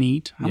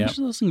neat. How much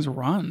do those things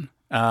run?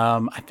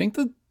 I think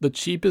the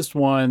cheapest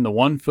one, the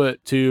 1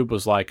 foot tube,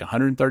 was like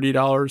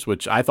 $130,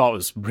 which I thought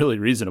was really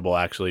reasonable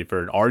actually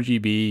for an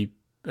RGB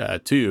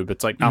tube.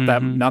 It's like not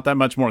that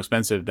much more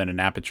expensive than an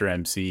Aputure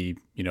MC,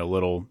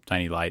 little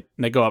tiny light.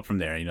 And they go up from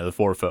there. The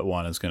 4 foot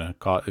one is going to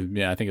cost,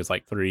 I think it's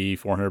like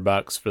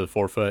 $300-$400 for the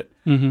 4 foot.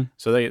 Mm-hmm.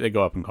 So they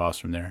go up in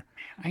cost from there.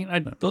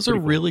 Those are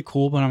really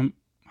cool, but I'm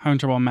having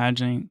trouble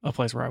imagining a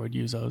place where I would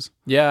use those.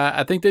 Yeah,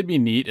 I think they'd be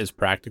neat as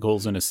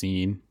practicals in a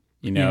scene.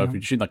 If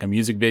you're shooting like a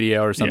music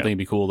video or something, it'd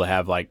be cool to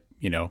have like,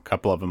 a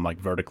couple of them like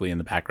vertically in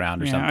the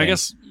background or something. I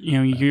guess,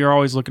 you're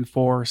always looking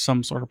for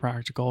some sort of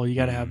practical. You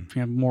got to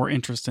have more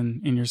interest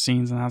in your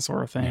scenes and that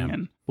sort of thing. Yeah.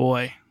 And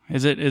boy,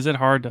 is it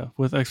hard to,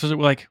 especially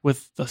like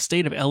with the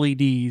state of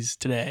LEDs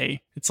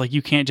today, it's like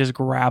you can't just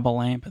grab a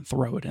lamp and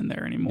throw it in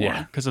there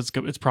anymore because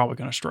it's probably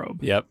going to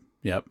strobe.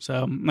 Yep.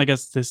 So I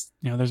guess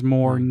there's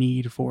more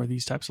need for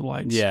these types of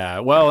lights. Yeah.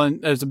 Well,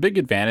 and there's a big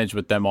advantage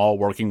with them all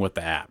working with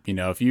the app.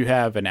 If you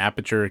have an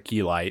Aputure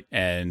key light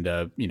and,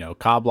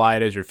 Cobb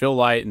light as your fill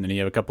light, and then you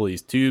have a couple of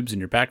these tubes in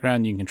your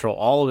background, you can control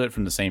all of it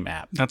from the same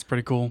app. That's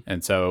pretty cool.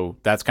 And so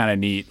that's kind of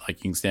neat. Like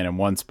you can stand in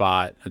one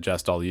spot,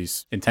 adjust all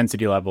these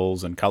intensity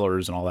levels and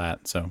colors and all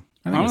that. So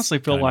I honestly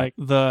feel like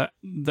the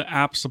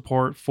app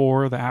support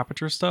for the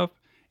Aputure stuff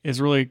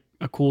is really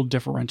a cool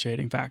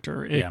differentiating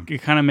factor.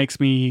 It kind of makes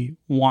me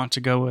want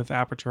to go with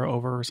Aputure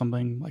over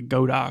something like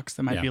Godox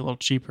that might be a little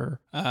cheaper,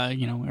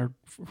 or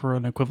for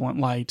an equivalent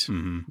light,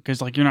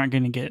 because like you're not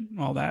going to get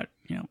all that,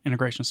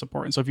 integration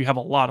support. And so if you have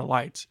a lot of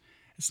lights,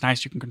 it's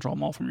nice you can control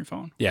them all from your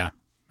phone. Yeah,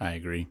 I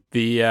agree.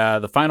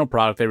 The final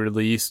product they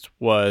released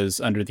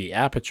was under the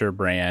Aputure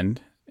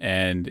brand,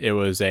 and it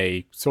was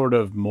a sort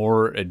of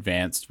more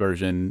advanced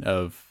version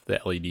of the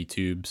LED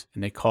tubes,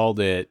 and they called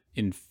it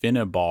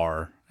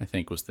Infinibar, I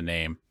think was the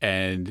name.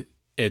 And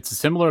it's a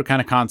similar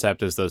kind of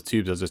concept as those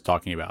tubes I was just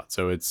talking about.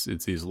 So it's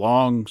these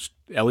long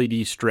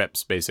LED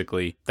strips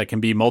basically that can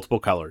be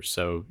multiple colors.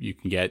 So you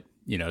can get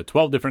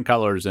 12 different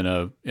colors in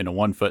a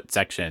 1 foot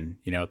section,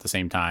 at the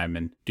same time,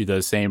 and do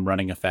those same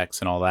running effects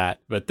and all that.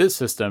 But this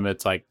system,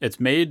 it's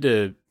made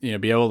to,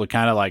 be able to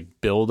kind of like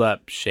build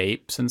up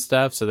shapes and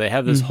stuff. So they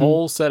have this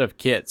whole set of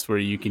kits where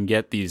you can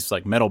get these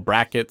like metal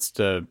brackets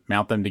to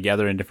mount them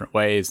together in different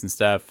ways and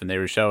stuff. And they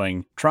were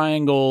showing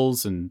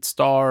triangles and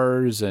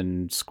stars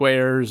and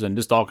squares and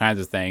just all kinds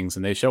of things.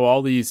 And they show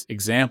all these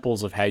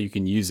examples of how you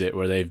can use it,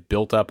 where they've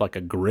built up like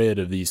a grid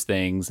of these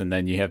things. And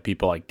then you have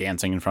people like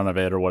dancing in front of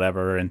it or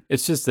whatever. And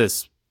it's just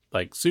this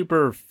like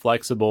super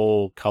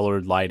flexible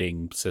colored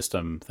lighting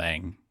system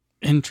thing.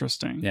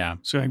 Interesting. Yeah.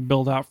 So like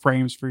build out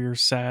frames for your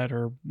set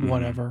or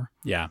whatever.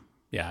 Yeah.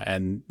 Yeah.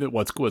 And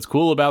what's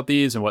cool about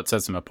these and what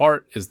sets them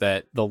apart is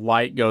that the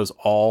light goes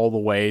all the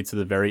way to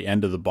the very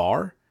end of the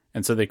bar.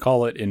 And so they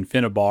call it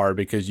Infinibar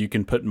because you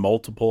can put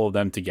multiple of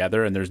them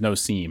together and there's no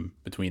seam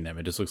between them.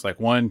 It just looks like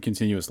one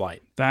continuous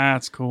light.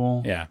 That's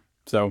cool. Yeah.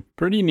 So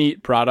pretty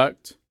neat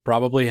product.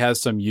 Probably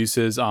has some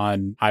uses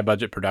on high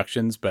budget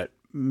productions, but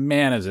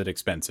man, is it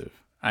expensive.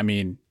 I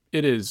mean,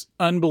 it is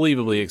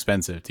unbelievably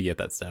expensive to get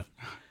that stuff.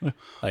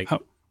 Like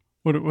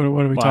What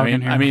are we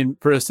talking here? I mean,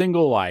 for a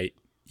single light,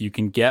 you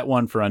can get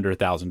one for under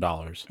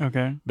 $1,000.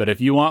 Okay. But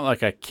if you want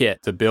like a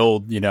kit to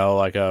build,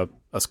 like a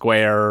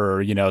square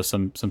or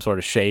some sort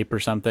of shape or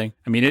something,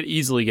 I mean, it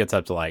easily gets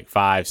up to like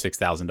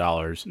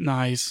 $5,000-$6,000.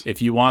 Nice.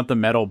 If you want the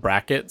metal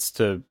brackets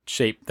to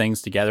shape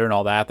things together and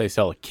all that, they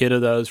sell a kit of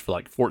those for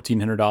like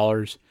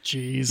 $1,400.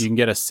 Jeez. You can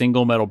get a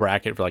single metal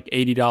bracket for like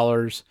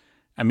 $80.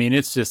 I mean,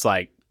 it's just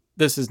like,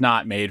 this is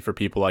not made for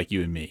people like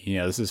you and me.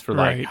 This is for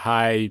like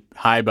high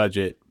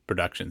budget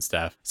production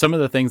stuff. Some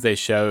of the things they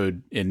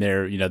showed in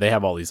there, they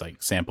have all these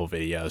like sample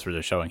videos where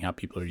they're showing how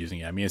people are using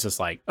it. I mean, it's just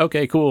like,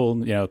 okay,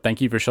 cool.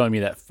 Thank you for showing me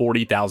that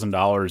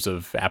 $40,000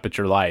 of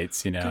Aputure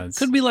lights.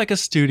 Could be like a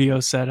studio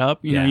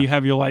setup. You know, you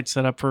have your lights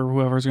set up for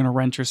whoever's going to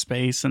rent your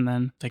space, and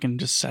then they can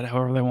just set it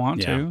however they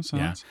want to. So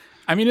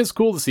I mean, it's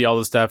cool to see all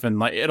this stuff, and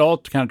like it all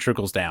kind of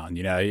trickles down.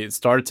 It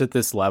starts at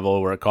this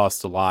level where it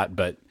costs a lot,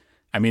 but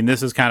I mean,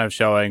 this is kind of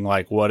showing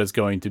like what is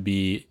going to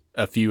be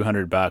a few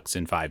 $100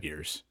 in 5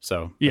 years.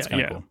 So it's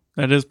kind of cool.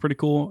 That is pretty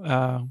cool.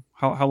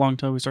 How long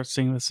till we start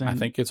seeing this? I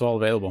think it's all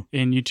available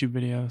in YouTube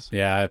videos.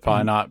 Yeah,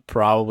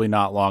 probably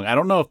not long. I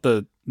don't know if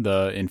the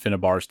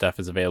InfiniBar stuff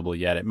is available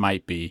yet. It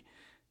might be.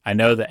 I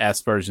know the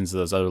S versions of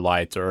those other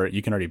lights, or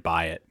you can already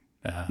buy it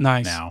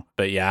now.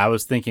 But yeah, I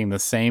was thinking the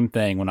same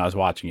thing when I was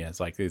watching it. It's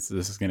like this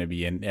is going to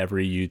be in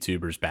every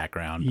YouTuber's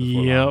background.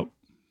 Yep.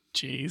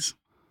 Jeez.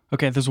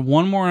 Okay, there's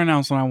one more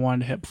announcement I wanted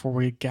to hit before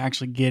we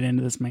actually get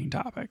into this main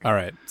topic. All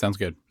right, sounds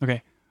good.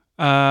 Okay.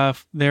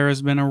 There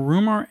has been a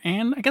rumor,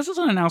 and I guess it's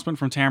an announcement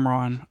from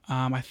Tamron.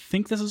 I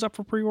think this is up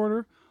for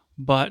pre-order,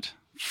 but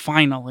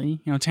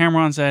finally,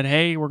 Tamron said,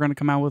 hey, we're going to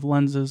come out with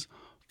lenses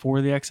for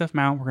the XF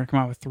mount. We're going to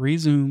come out with 3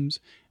 zooms.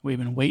 We've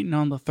been waiting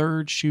on the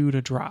 3rd shoe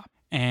to drop,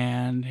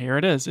 and here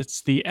it is.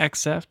 It's the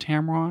XF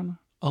Tamron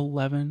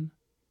 11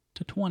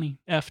 to 20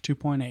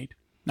 f2.8.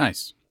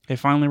 Nice. They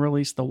finally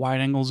released the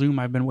wide-angle zoom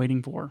I've been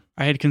waiting for.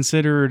 I had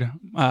considered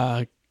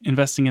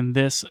investing in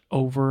this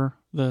over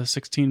the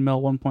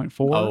 16mm 1.4.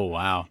 Oh,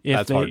 wow.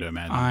 That's hard to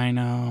imagine. I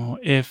know.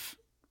 If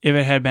it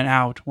had been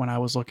out when I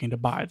was looking to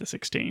buy the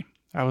 16.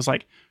 I was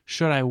like,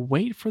 should I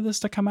wait for this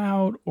to come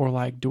out? Or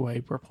like, do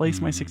I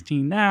replace my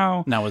 16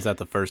 now? Now, was that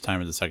the first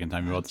time or the second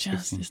time you bought the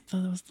 16?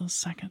 It was the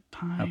second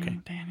time, okay.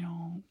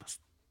 Daniel.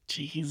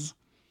 Jeez.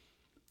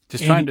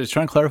 Just trying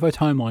to clarify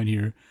timeline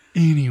here.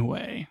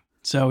 Anyway.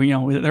 So,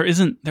 there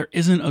isn't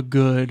a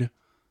good,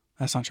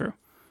 that's not true.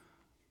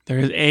 There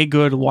is a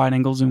good wide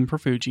angle zoom for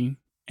Fuji,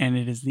 and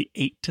it is the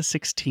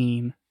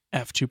 8-16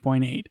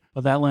 f2.8.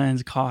 But that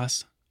lens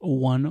costs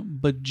 $1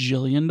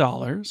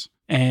 bajillion.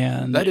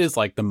 And that is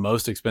like the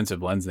most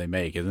expensive lens they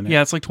make, isn't it?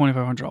 Yeah, it's like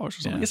 $2,500 or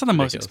something. Yeah, it's not the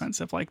most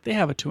expensive. Like they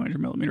have a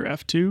 200mm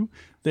f2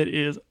 that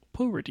is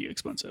pretty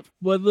expensive.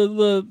 But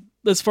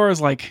as far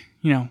as like,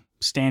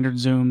 standard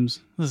zooms,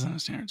 this isn't a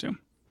standard zoom.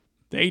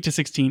 The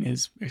 8-16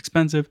 is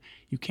expensive.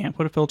 You can't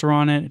put a filter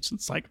on it.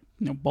 It's like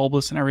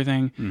bulbous and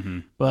everything. Mm-hmm.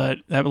 But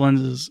that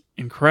lens is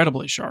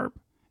incredibly sharp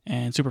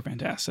and super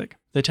fantastic.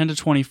 The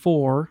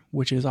 10-24,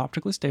 which is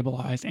optically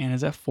stabilized and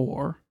is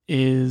f4,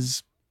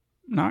 is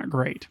not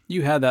great.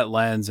 You had that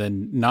lens,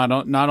 and not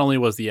only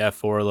was the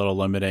f4 a little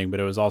limiting, but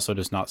it was also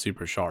just not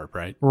super sharp,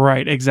 right?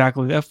 Right,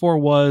 exactly. The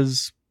f4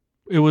 was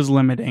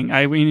limiting.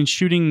 I mean,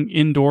 shooting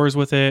indoors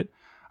with it,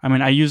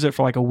 I used it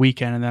for like a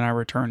weekend and then I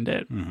returned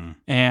it. Mm-hmm.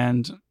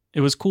 And it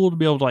was cool to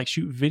be able to like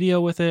shoot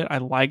video with it. I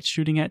liked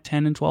shooting at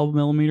 10 and 12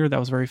 millimeter. That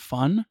was very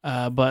fun.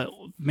 But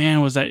man,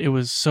 it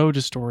was so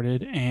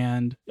distorted.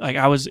 And like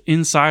I was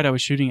inside, I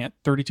was shooting at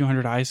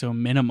 3200 ISO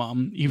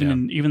minimum,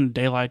 even in the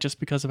daylight,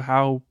 just because of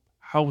how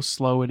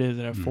slow it is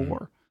at f4.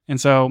 Mm-hmm. And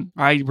so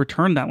I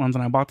returned that lens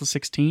and I bought the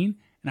 16,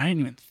 and I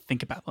didn't even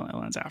think about the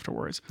lens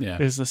afterwards. Yeah,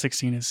 because the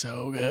 16 is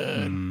so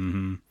good.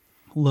 Mm-hmm.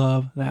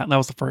 Love that. That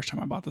was the first time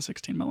I bought the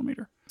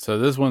 16mm. So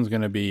this one's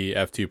going to be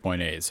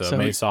f2.8, so it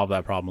may solve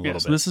that problem a little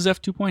bit. So this is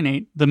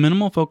f2.8. The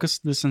minimal focus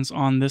distance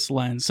on this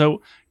lens.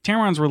 So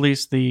Tamron's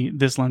released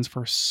this lens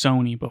for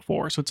Sony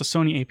before. So it's a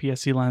Sony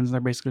APS-C lens, and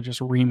they're basically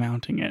just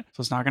remounting it.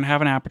 So it's not going to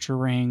have an aperture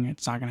ring.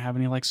 It's not going to have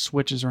any like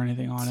switches or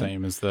anything on it.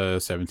 Same as the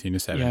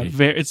 17-70.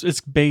 Yeah, it's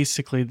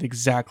basically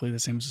exactly the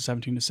same as the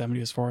 17-70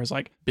 as far as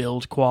like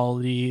build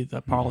quality,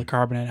 the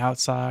polycarbonate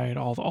outside,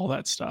 all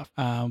that stuff.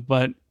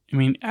 But I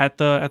mean, at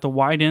the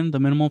wide end, the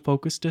minimal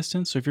focus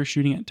distance, so if you're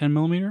shooting at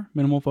 10mm,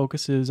 minimal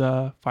focus is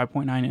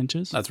 5.9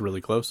 inches. That's really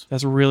close.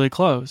 That's really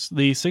close.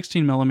 The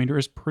 16mm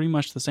is pretty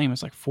much the same.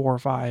 It's like 4 or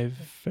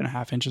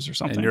 5.5 inches or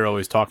something. And you're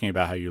always talking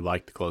about how you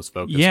like the close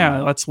focus.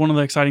 Yeah, that's one of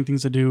the exciting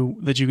things that you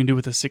can do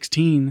with the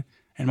 16,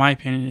 in my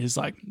opinion, is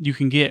like you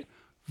can get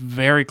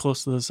very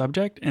close to the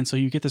subject, and so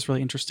you get this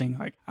really interesting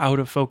like out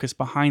of focus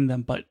behind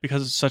them, but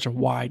because it's such a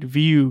wide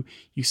view,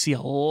 you see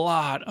a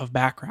lot of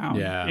background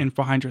in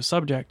behind your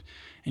subject.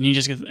 And you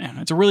just get,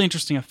 it's a really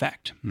interesting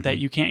effect that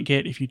you can't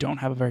get if you don't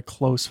have a very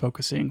close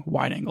focusing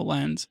wide angle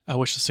lens,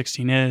 which the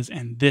 16 is,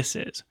 and this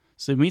is.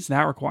 So it meets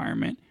that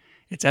requirement.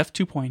 It's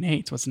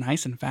f2.8, so it's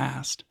nice and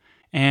fast.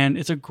 And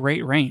it's a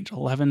great range,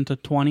 11 to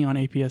 20 on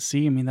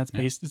APS-C. I mean,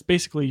 it's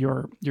basically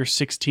your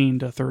 16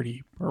 to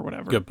 30 or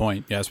whatever. Good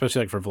point. Yeah,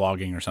 especially like for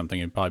vlogging or something,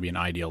 it'd probably be an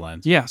ideal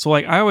lens. Yeah, so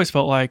like I always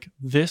felt like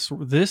this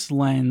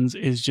lens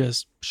is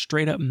just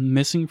straight up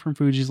missing from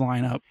Fuji's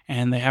lineup,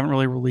 and they haven't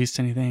really released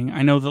anything.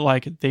 I know that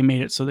like they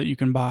made it so that you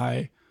can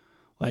buy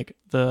like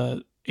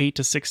the 8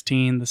 to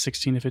 16, the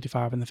 16 to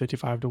 55, and the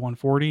 55 to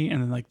 140,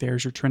 and then like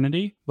there's your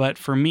Trinity. But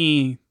for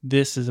me,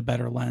 this is a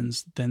better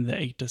lens than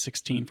the 8 to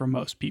 16 for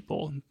most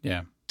people.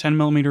 Yeah. 10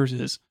 millimeters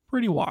is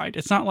pretty wide.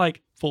 It's not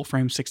like full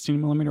frame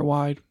 16 millimeter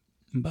wide,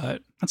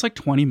 but it's like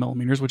 20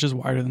 millimeters, which is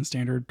wider than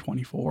standard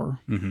 24.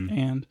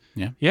 And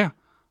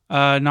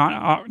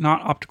not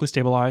optically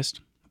stabilized,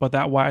 but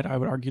that wide, I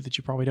would argue that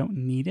you probably don't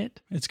need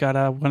it. It's got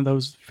one of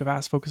those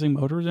fast focusing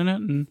motors in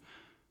it, and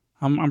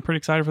I'm pretty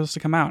excited for this to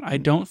come out. I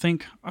don't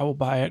think I will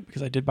buy it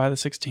because I did buy the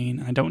 16,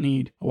 and I don't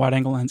need a wide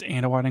angle lens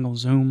and a wide angle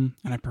zoom,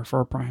 and I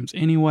prefer primes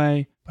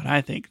anyway. But I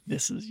think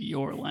this is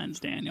your lens,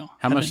 Daniel.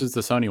 How much does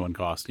the Sony one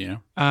cost? You know?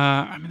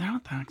 I mean, they're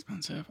not that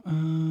expensive.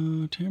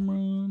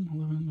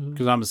 Tamron,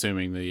 because I'm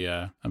assuming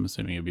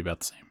it'd be about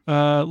the same.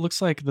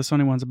 Looks like the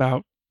Sony one's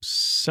about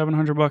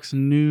 $700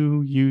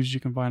 new. Used, you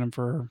can find them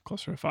for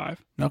closer to $5.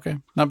 Okay,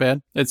 not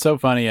bad. It's so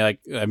funny. Like,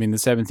 I mean, the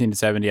 17 to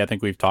 70, I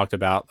think we've talked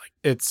about. Like,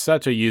 it's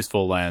such a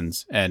useful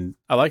lens, and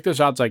I like the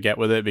shots I get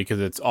with it because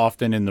it's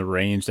often in the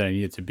range that I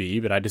need it to be.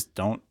 But I just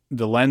don't.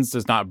 The lens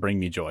does not bring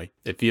me joy.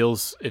 It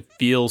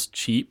feels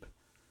cheap,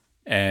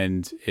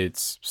 and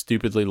it's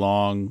stupidly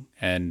long,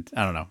 and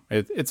I don't know.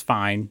 It's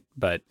fine,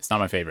 but it's not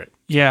my favorite.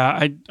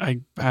 Yeah, I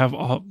have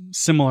a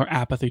similar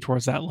apathy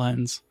towards that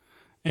lens.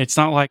 It's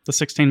not like the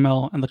 16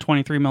 mil and the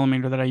 23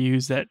 millimeter that I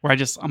use where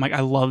I'm like,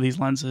 I love these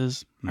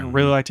lenses. I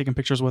really like taking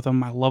pictures with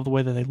them. I love the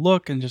way that they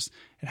look, and just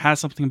it has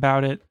something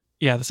about it.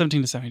 Yeah, the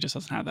 17 to 70 just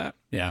doesn't have that.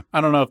 Yeah, I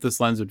don't know if this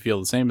lens would feel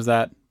the same as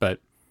that, but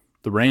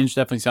the range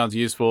definitely sounds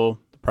useful.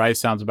 The price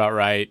sounds about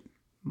right.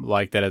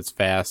 Like that it's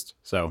fast.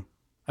 So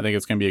I think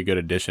it's going to be a good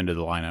addition to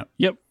the lineup.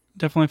 Yep,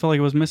 definitely felt like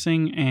it was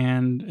missing,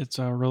 and it's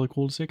really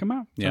cool to see it come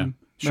out. Yeah.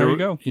 So, there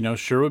you go.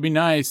 Sure would be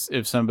nice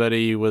if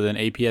somebody with an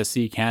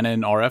APS-C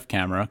Canon RF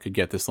camera could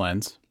get this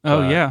lens.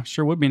 Oh, yeah,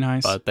 sure would be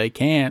nice. But they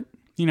can't.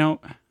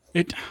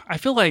 I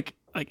feel like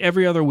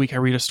every other week I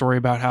read a story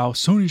about how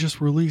Sony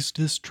just released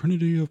this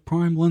trinity of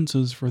prime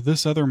lenses for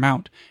this other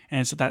mount.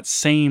 And it's that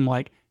same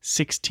like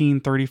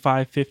 16,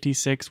 35,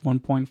 56,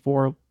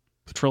 1.4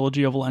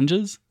 trilogy of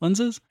lenses.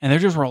 And they're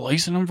just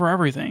releasing them for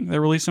everything. They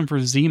released them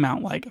for Z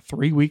mount like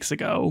 3 weeks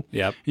ago.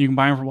 Yep. You can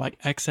buy them for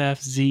like XF,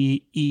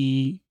 Z,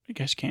 E. I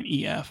guess you can't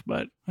EF,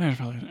 but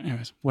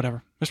anyways,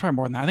 whatever. There's probably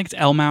more than that. I think it's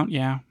L mount.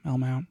 Yeah, L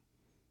mount.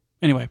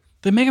 Anyway,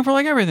 they make them for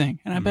like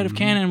everything. And I bet if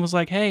Canon was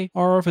like, hey,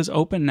 RF is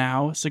open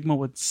now, Sigma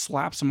would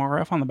slap some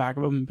RF on the back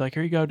of them and be like,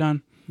 here you go,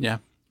 done. Yeah.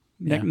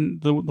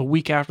 The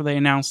week after they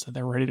announced that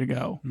they're ready to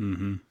go.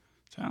 Mm-hmm.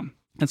 So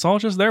it's all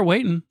just there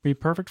waiting. Be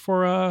perfect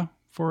for a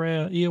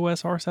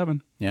EOS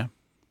R7. Yeah.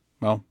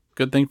 Well,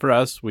 good thing for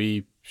us.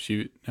 We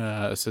shoot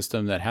a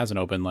system that has an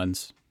open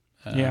lens.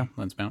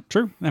 Lens mount.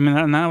 True. I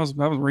mean, that was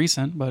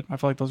recent, but I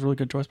feel like that was a really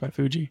good choice by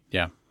Fuji.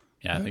 Yeah.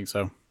 I think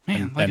so.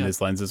 Man, and this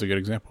lens is a good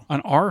example.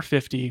 An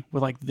R50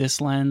 with like this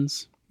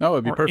lens. Oh,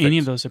 it'd be perfect. Any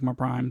of those Sigma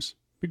primes.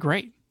 Be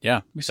great. Yeah.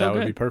 That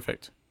would be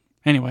perfect.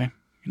 Anyway,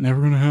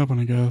 never gonna happen,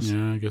 I guess.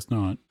 Yeah, I guess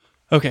not.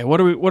 Okay,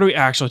 what are we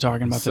actually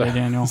talking about today,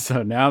 Daniel?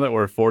 So now that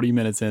we're 40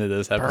 minutes into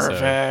this episode,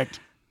 perfect.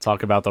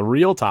 Talk about the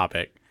real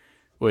topic,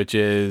 which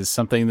is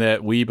something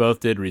that we both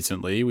did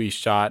recently. We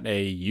shot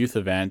a youth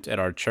event at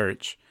our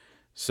church.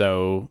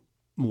 So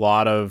a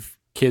lot of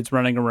kids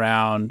running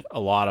around, a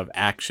lot of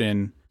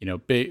action,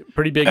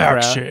 pretty big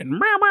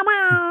action.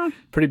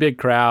 Pretty big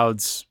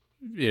crowds,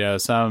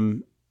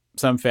 some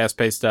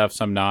fast-paced stuff,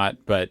 some not,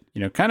 but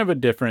kind of a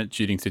different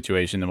shooting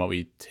situation than what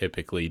we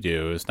typically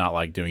do. It's not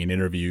like doing an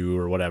interview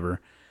or whatever.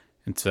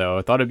 And so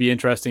I thought it'd be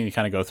interesting to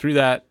kind of go through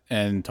that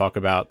and talk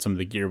about some of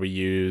the gear we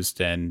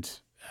used and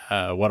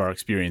what our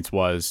experience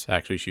was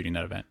actually shooting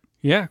that event.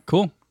 Yeah,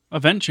 cool.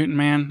 Event shooting,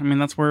 man. I mean,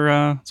 that's where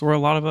a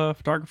lot of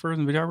photographers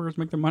and videographers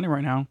make their money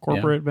right now.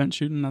 Corporate event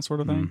shooting, that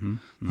sort of thing.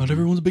 Mm-hmm. Not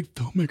everyone's a big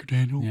filmmaker,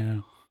 Daniel. Yeah.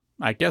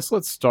 I guess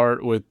let's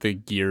start with the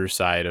gear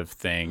side of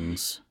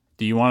things.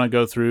 Do you want to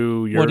go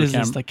through your... What is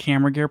this, the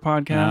Camera Gear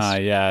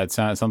podcast? Yeah, it's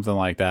something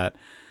like that.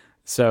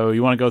 So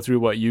you want to go through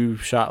what you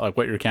shot, like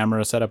what your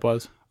camera setup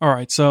was? All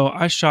right, so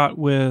I shot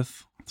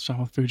with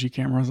Fuji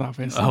cameras,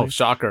 obviously. Oh,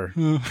 shocker.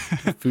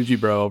 Fuji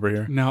bro over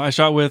here. No, I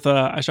shot with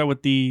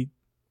the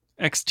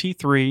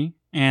XT3,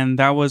 and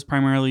that was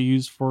primarily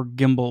used for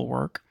gimbal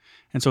work.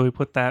 And so we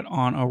put that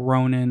on a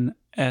Ronin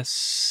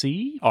SC?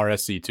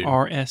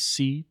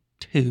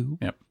 RSC2.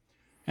 Yep.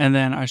 And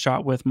then I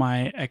shot with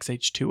my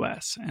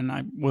XH2S,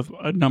 and with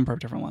a number of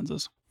different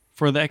lenses.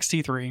 For the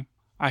XT3,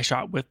 I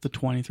shot with the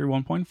 23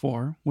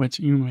 1.4, which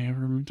you may have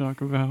heard me talk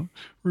about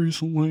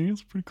recently.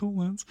 It's a pretty cool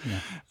lens. Yeah.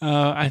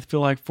 I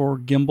feel like for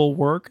gimbal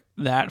work,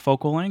 that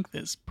focal length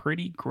is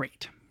pretty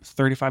great. It's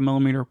 35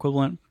 millimeter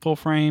equivalent full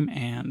frame,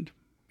 and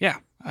yeah,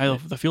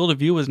 the field of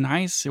view was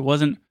nice. It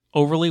wasn't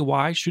overly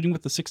wide, shooting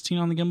with the 16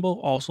 on the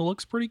gimbal also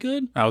looks pretty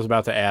good. I was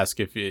about to ask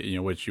if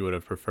which you would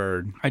have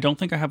preferred. I don't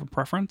think I have a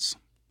preference,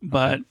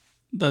 but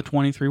the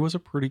 23 was a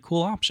pretty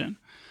cool option.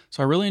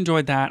 So I really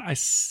enjoyed that.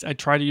 I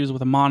tried to use it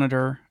with a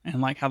monitor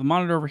and like have the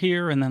monitor over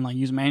here and then like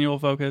use manual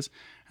focus.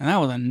 And that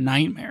was a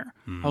nightmare.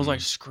 I was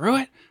like, screw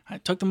it. I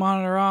took the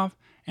monitor off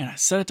and I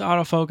set it to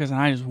autofocus and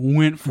I just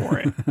went for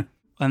it.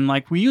 And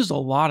like we used a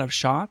lot of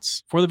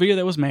shots for the video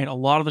that was made. A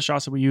lot of the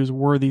shots that we used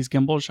were these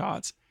gimbal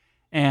shots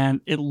and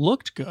it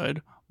looked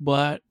good,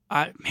 but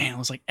it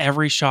was like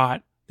every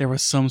shot there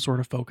was some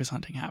sort of focus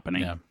hunting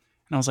happening. Yeah. And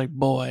I was like,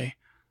 boy,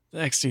 the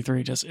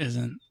X-T3 just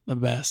isn't the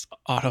best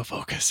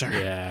autofocuser.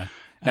 Yeah.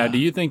 Now, do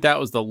you think that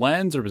was the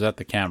lens or was that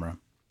the camera?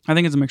 I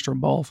think it's a mixture of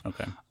both.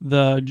 Okay.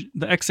 The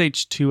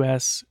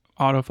XH2S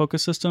autofocus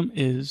system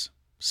is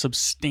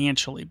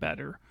substantially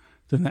better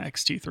than the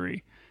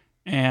X-T3.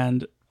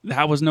 And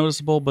that was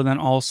noticeable, but then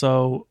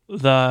also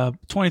the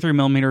 23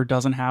 millimeter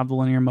doesn't have the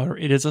linear motor.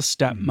 It is a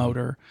step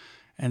motor.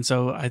 And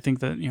so I think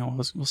that,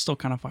 we're still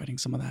kind of fighting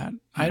some of that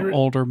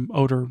older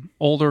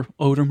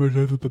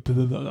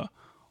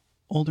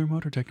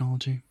motor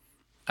technology.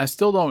 I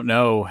still don't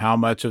know how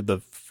much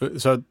of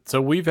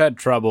so we've had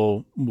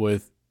trouble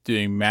with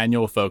doing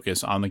manual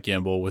focus on the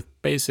gimbal with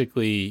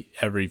basically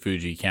every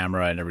Fuji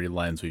camera and every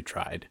lens we've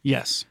tried.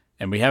 Yes.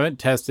 And we haven't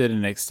tested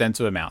an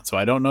extensive amount. So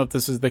I don't know if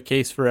this is the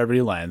case for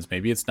every lens.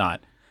 Maybe it's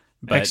not.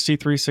 But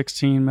XT3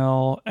 16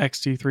 mil,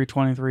 XT3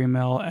 23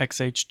 mil,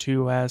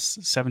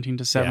 XH2S 17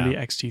 to 70,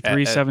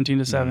 XT3 17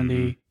 to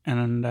 70,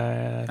 and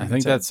I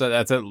think that's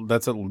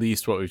at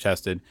least what we've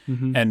tested.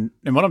 And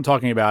what I'm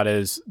talking about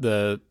is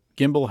the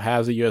gimbal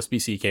has a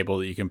USB-C cable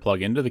that you can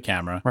plug into the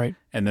camera, right?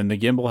 And then the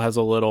gimbal has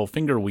a little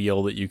finger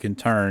wheel that you can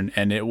turn,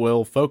 and it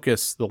will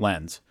focus the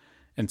lens.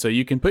 And so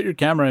you can put your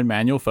camera in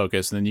manual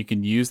focus, and then you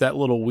can use that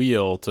little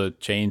wheel to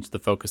change the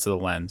focus of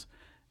the lens.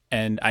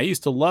 And I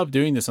used to love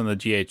doing this on the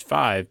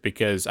GH5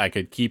 because I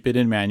could keep it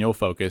in manual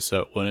focus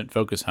so it wouldn't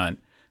focus hunt,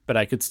 but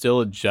I could still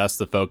adjust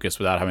the focus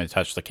without having to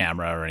touch the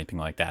camera or anything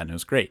like that, and it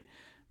was great.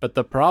 But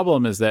the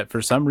problem is that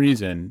for some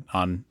reason,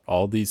 on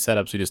all these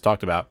setups we just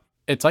talked about,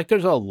 it's like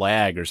there's a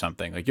lag or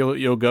something. Like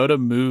you'll go to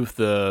move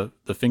the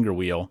finger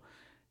wheel,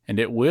 and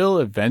it will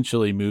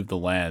eventually move the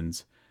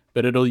lens,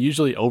 but it'll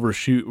usually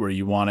overshoot where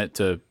you want it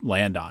to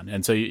land on.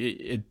 And so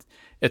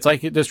it's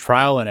like just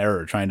trial and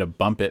error trying to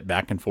bump it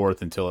back and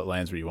forth until it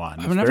lands where you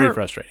want. It's very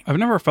frustrating. I've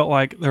never felt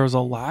like there was a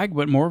lag,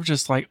 but more of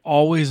just like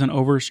always an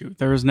overshoot.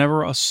 There is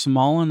never a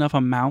small enough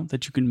amount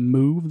that you can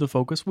move the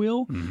focus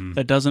wheel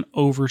that doesn't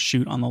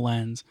overshoot on the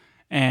lens.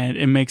 And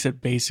it makes it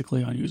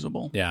basically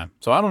unusable. Yeah.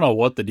 So I don't know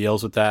what the deal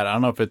is with that. I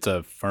don't know if it's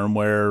a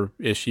firmware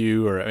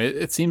issue or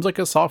it seems like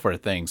a software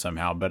thing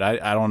somehow, but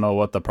I don't know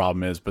what the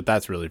problem is, but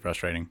that's really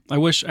frustrating. I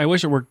wish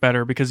it worked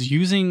better because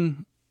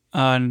using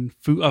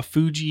a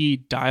Fuji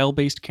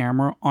dial-based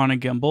camera on a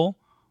gimbal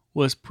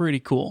was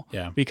pretty cool.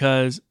 Yeah.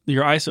 Because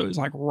your ISO is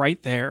like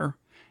right there.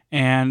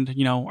 And,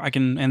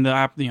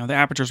 the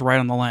aperture's right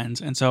on the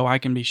lens. And so I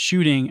can be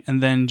shooting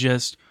and then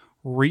just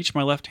reach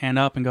my left hand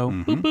up and go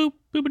boop, boop,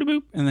 boop, boop,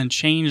 boop, and then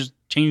change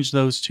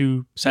those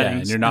two settings. Yeah,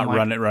 and you're not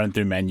running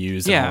through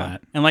menus and all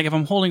that. And like if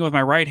I'm holding it with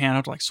my right hand, I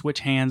have to like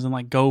switch hands and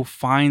like go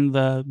find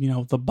the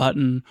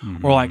button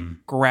or like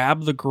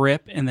grab the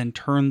grip and then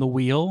turn the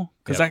wheel.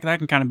 Because that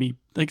can kind of be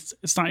like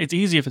it's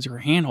easy if it's your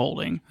hand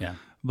holding. Yeah.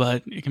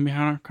 But it can be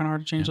kind of hard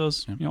to change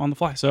those on the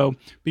fly. So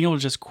being able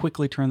to just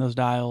quickly turn those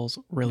dials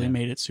really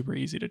made it super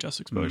easy to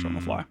adjust exposure on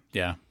the fly.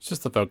 Yeah, it's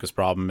just the focus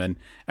problem. And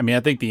I mean, I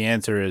think the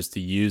answer is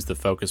to use the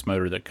focus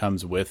motor that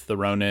comes with the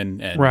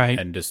Ronin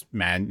and just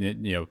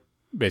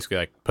basically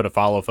like put a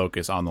follow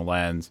focus on the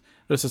lens.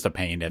 It's just a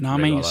pain.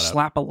 You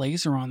slap a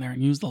laser on there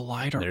and use the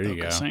LiDAR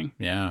focusing.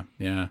 Yeah,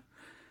 yeah.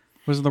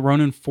 Was it the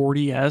Ronin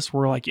 40S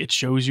where like it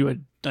shows you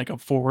a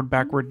forward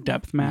backward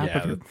depth map?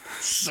 Yeah,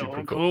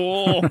 so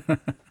cool.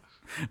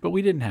 But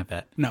we didn't have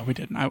that. No, we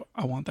didn't.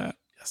 I want that.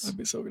 Yes. That'd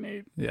be so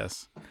neat.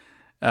 Yes.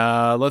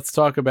 Let's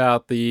talk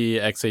about the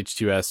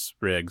XH2S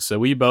rigs. So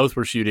we both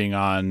were shooting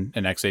on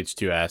an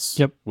XH2S.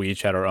 Yep. We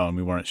each had our own.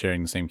 We weren't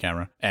sharing the same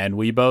camera. And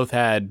we both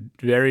had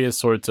various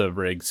sorts of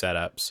rig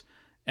setups.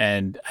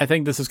 And I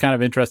think this is kind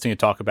of interesting to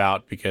talk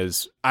about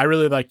because I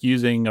really like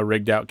using a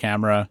rigged out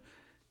camera.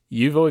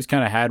 You've always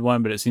kind of had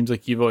one, but it seems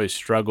like you've always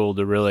struggled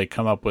to really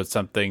come up with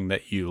something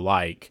that you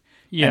like.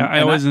 Yeah,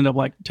 I always end up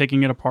like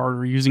taking it apart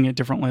or using it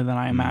differently than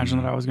I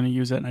imagined that I was going to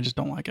use it, and I just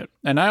don't like it.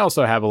 And I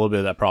also have a little bit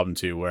of that problem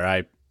too, where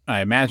I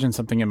imagine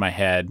something in my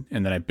head,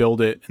 and then I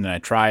build it, and then I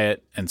try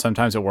it, and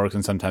sometimes it works,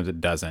 and sometimes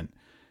it doesn't.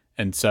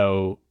 And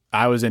so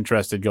I was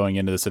interested going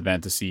into this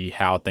event to see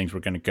how things were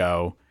going to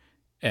go,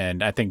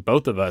 and I think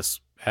both of us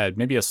had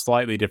maybe a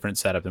slightly different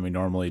setup than we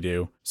normally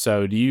do.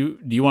 So do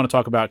you want to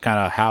talk about kind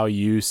of how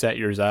you set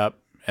yours up?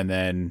 And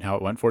then how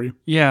it went for you?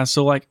 Yeah,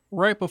 so like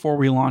right before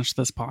we launched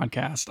this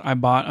podcast, I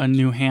bought a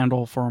new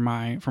handle for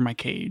my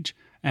cage,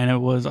 and it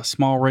was a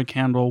small rig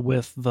handle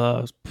with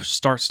the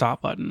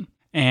start-stop button.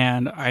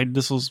 And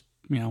this was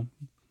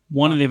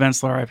one of the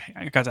events where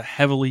I got to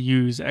heavily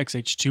use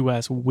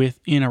XH2S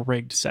within a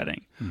rigged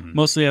setting.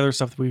 Most of the other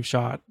stuff that we've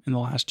shot in the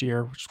last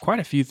year, which is quite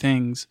a few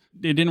things,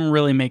 it didn't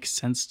really make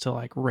sense to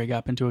like rig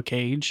up into a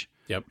cage.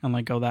 Yep. And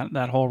like go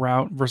that whole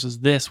route versus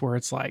this where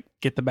it's like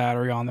get the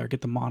battery on there,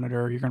 get the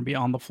monitor, you're going to be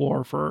on the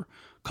floor for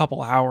a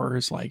couple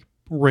hours, like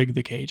rig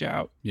the cage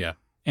out. Yeah.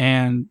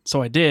 And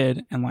so I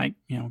did, and like,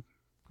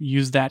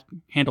 use that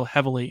handle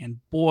heavily, and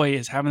boy,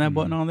 is having that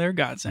button on there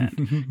godsend,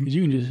 because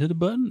you can just hit a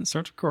button and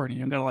start recording.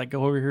 You don't gotta like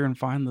go over here and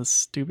find the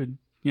stupid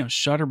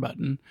shutter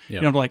button. Yep. You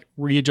don't have to like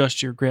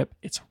readjust your grip.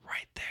 It's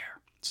right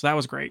there. So that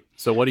was great.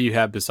 So what do you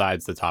have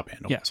besides the top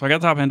handle? Yeah, so I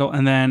got the top handle,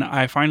 and then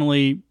I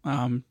finally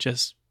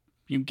just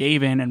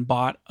gave in and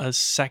bought a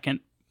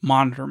second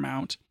monitor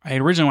mount. I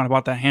had originally, when I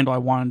bought that handle, I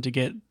wanted to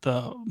get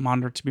the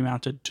monitor to be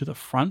mounted to the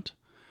front,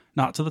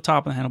 not to the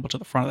top of the handle, but to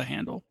the front of the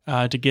handle,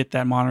 to get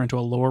that monitor into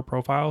a lower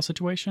profile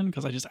situation,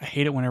 because I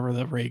hate it whenever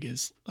the rig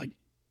is like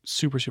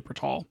super, super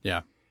tall.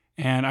 Yeah.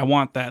 And I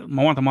want the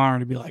monitor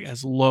to be like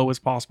as low as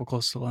possible,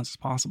 close to the lens as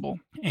possible.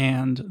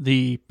 And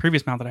the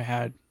previous mount that I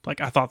had, like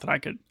I thought that I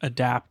could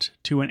adapt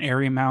to an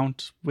Airy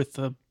mount with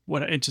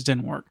it just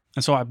didn't work.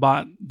 And so I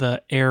bought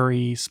the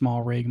Airy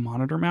small rig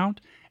monitor mount,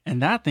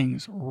 and that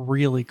thing's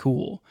really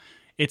cool.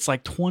 It's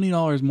like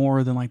 $20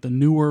 more than like the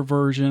newer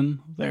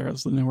version.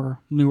 There's the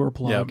newer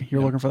plug.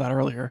 You're looking for that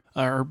earlier,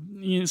 or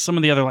some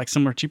of the other like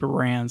similar cheaper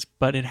brands,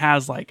 but it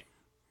has like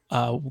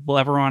a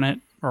lever on it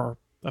or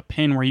a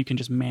pin where you can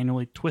just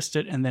manually twist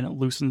it and then it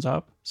loosens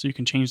up, so you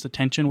can change the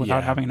tension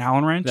without having an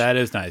Allen wrench. That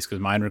is nice, because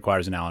mine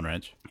requires an Allen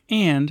wrench.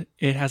 And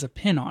it has a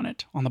pin on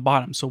it on the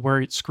bottom, so where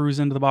it screws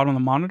into the bottom of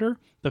the monitor,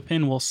 the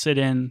pin will sit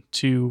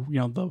into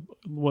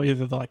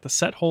either the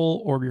set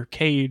hole or your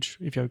cage,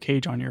 if you have a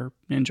cage on your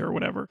Ninja or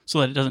whatever, so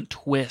that it doesn't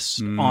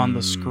twist on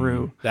the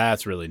screw.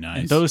 That's really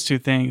nice. And those two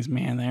things,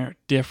 man, they're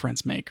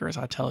difference makers,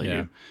 I tell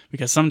you.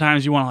 Because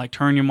sometimes you want to like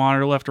turn your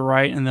monitor left or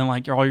right, and then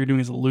like all you're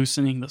doing is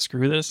loosening the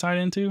screw that it's tied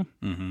into.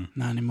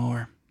 Not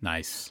anymore.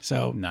 Nice.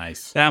 So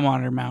nice. That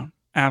monitor mount,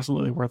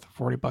 absolutely worth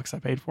the $40 I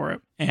paid for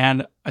it.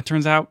 And it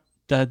turns out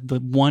that the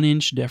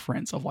 1-inch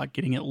difference of like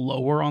getting it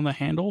lower on the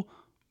handle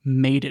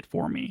made it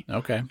for me.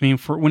 Okay. I mean,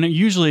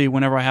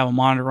 whenever I have a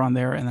monitor on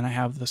there and then I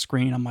have the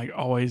screen, I'm like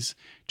always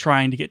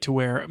trying to get to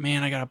where,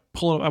 man, I gotta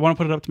pull it. I want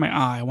to put it up to my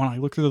eye. I want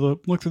to like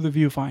look through the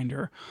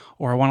viewfinder,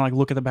 or I want to like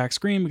look at the back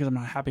screen because I'm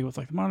not happy with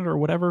like the monitor or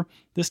whatever.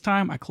 This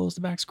time I closed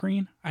the back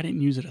screen. I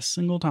didn't use it a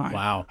single time.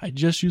 Wow. I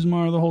just used the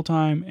monitor the whole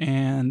time,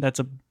 and that's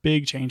a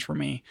big change for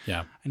me.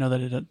 Yeah. I know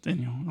that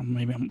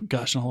maybe I'm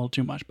gushing a little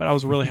too much, but I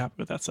was really happy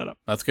with that setup.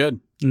 That's good.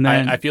 And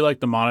then, I feel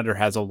like the monitor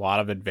has a lot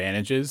of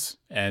advantages,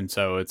 and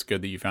so it's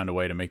good that you found a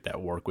way to make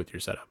that work with your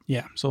setup.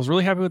 Yeah, so I was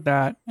really happy with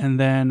that. And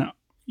then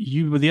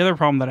the other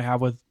problem that I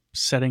have with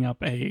setting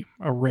up a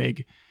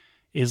rig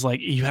is like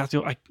you have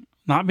to like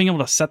not being able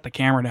to set the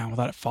camera down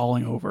without it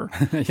falling over.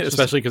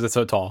 Especially because it's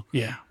so tall.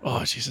 Yeah. Oh,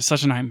 jeez, it's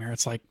such a nightmare.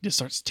 It's like just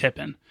starts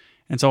tipping.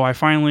 And so I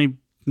finally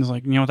was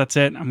like, what, that's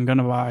it. I'm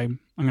gonna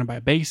buy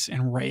a base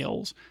and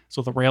rails,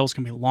 so the rails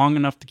can be long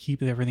enough to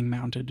keep everything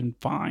mounted and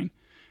fine.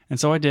 And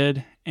so I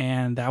did,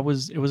 and it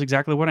was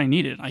exactly what I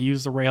needed. I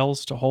used the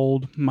rails to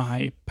hold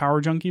my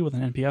power junkie with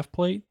an NPF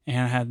plate,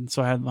 and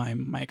I had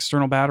my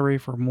external battery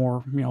for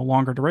more,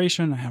 longer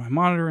duration. I had my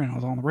monitor, and I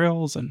was on the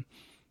rails, and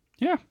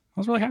yeah, I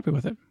was really happy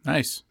with it.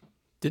 Nice.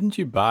 Didn't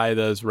you buy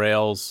those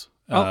rails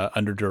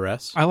under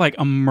duress? I like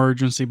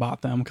emergency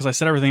bought them because I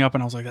set everything up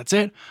and I was like, that's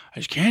it. I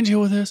just can't deal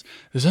with this.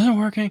 This isn't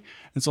working.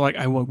 And so like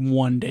I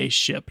one day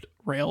shipped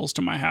rails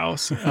to my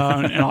house and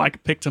I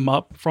like picked them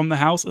up from the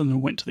house and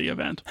then went to the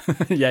event.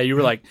 Yeah, you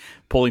were like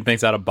pulling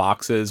things out of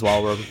boxes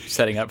while we're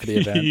setting up for the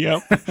event.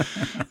 Yep.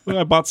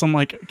 I bought some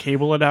like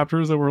cable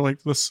adapters that were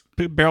like this.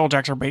 Barrel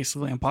jacks are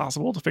basically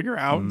impossible to figure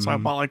out. So I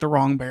bought like the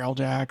wrong barrel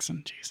jacks,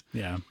 and geez.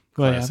 Yeah.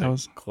 But yeah, that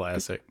was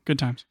classic. Good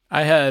times.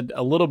 I had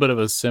a little bit of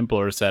a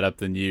simpler setup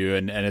than you,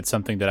 and it's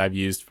something that I've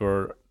used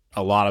for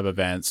a lot of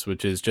events,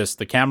 which is just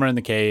the camera in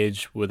the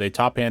cage with a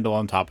top handle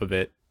on top of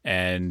it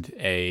and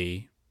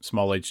a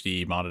small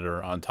HD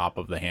monitor on top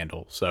of the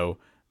handle. So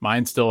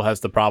mine still has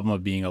the problem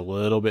of being a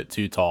little bit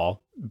too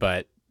tall,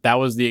 but that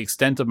was the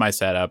extent of my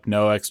setup.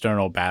 No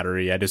external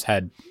battery. I just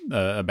had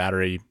a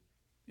battery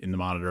in the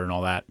monitor and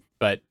all that.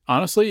 But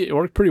honestly, it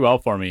worked pretty well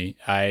for me.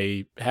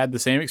 I had the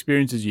same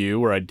experience as you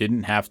where I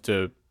didn't have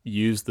to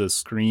use the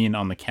screen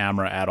on the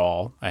camera at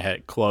all. I had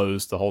it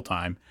closed the whole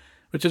time,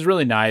 which is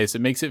really nice. It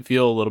makes it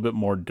feel a little bit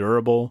more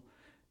durable.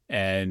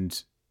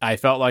 And I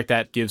felt like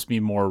that gives me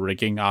more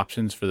rigging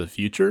options for the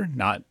future,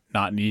 not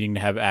needing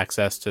to have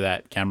access to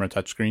that camera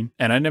touchscreen.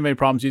 And I didn't have any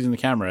problems using the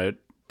camera. It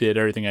did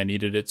everything I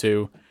needed it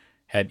to,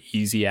 had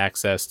easy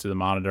access to the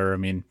monitor. I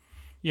mean,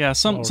 yeah,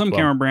 some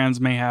camera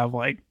brands may have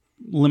like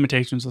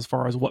limitations as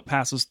far as what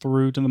passes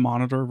through to the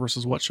monitor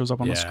versus what shows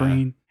up on the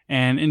screen.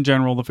 And in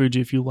general, the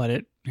Fuji, if you let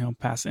it,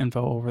 pass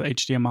info over the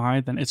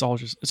HDMI, then it's all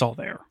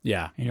there.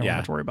 Yeah. And you don't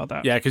have to worry about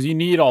that. Yeah, because you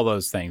need all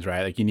those things,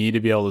 right? Like you need to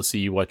be able to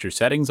see what your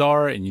settings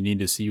are, and you need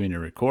to see when you're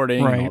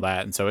recording and all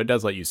that. And so it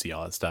does let you see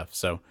all that stuff.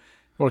 So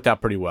it Worked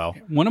out pretty well.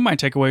 One of my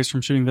takeaways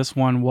from shooting this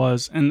one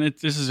was, and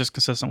this is just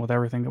consistent with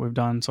everything that we've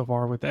done so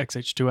far with the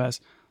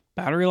XH2S,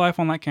 battery life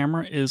on that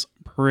camera is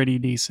pretty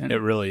decent. It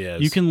really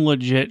is. You can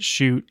legit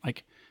shoot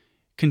like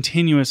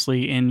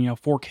continuously in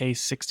 4K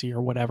 60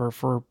 or whatever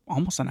for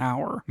almost an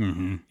hour.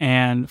 Mm-hmm.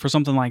 And for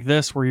something like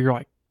this where you're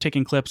like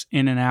taking clips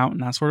in and out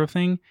and that sort of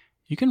thing,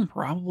 you can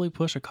probably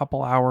push a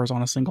couple hours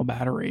on a single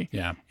battery.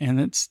 Yeah. And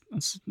it's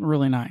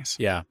really nice.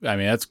 Yeah. I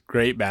mean, that's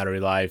great battery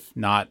life.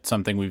 Not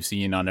something we've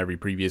seen on every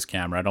previous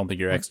camera. I don't think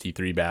your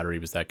XT3 battery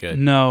was that good.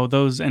 No,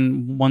 those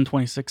and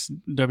 126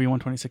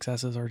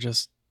 W126Ss are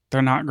just,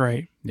 they're not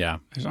great. Yeah.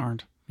 They just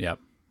aren't. Yep.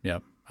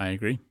 I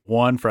agree.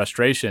 One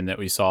frustration that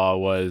we saw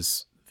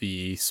was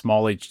the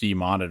small HD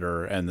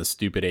monitor and the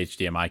stupid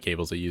HDMI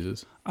cables it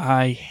uses.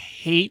 I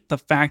hate the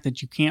fact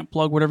that you can't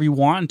plug whatever you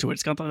want into it.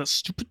 It's got that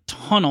stupid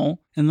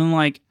tunnel, and then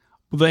like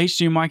with the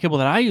HDMI cable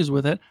that I use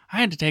with it, I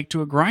had to take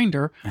to a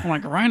grinder and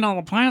like grind all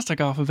the plastic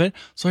off of it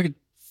so I could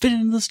fit it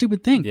into the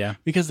stupid thing. Yeah.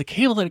 Because the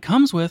cable that it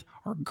comes with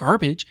are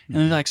garbage, and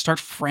they like start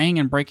fraying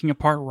and breaking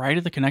apart right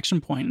at the connection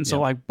point. And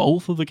so like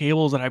both of the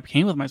cables that I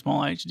came with my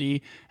small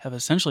HD have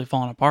essentially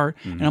fallen apart.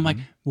 And I'm like,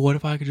 what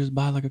if I could just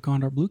buy like a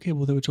Condor Blue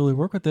cable that would totally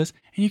work with this?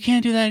 And you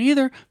can't do that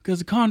either because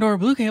the Condor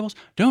Blue cables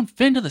don't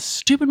fit into the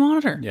stupid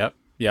monitor.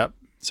 Yep.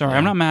 Sorry,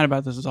 I'm not mad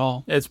about this at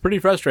all. It's pretty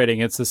frustrating.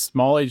 It's a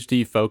small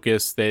HD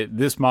focus.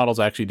 This model's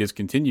actually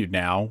discontinued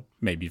now,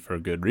 maybe for a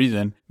good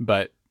reason,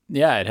 but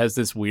yeah, it has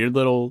this weird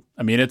little,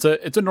 I mean, it's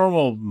a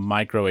normal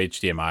micro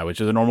HDMI, which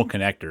is a normal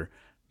connector,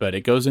 but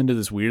it goes into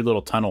this weird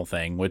little tunnel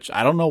thing, which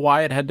I don't know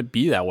why it had to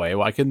be that way.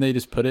 Why couldn't they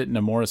just put it in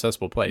a more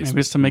accessible place?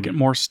 Maybe it's to make it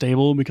more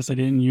stable because I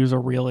didn't use a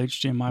real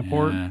HDMI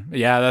port.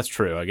 Yeah, that's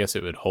true. I guess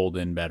it would hold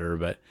in better,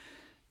 but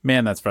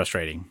man, that's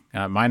frustrating.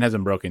 Mine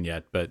hasn't broken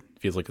yet, but it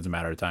feels like it's a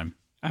matter of time.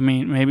 I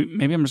mean,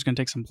 maybe I'm just going to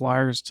take some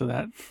pliers to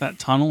that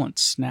tunnel and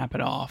snap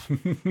it off.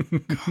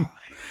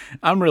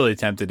 I'm really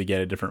tempted to get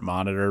a different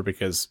monitor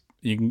because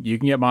you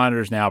can get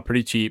monitors now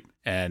pretty cheap,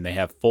 and they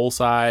have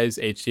full-size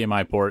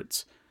HDMI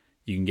ports.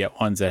 You can get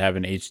ones that have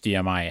an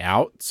HDMI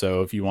out,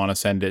 so if you want to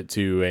send it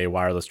to a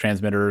wireless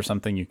transmitter or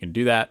something, you can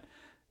do that.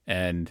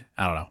 And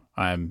I don't know,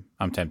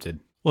 I'm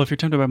tempted. Well, if you're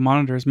tempted by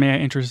monitors, may I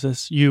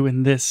interest you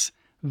in this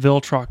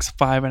Viltrox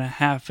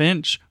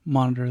 5.5-inch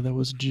monitor that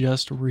was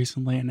just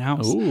recently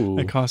announced? Ooh.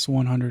 It costs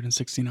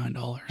 $169.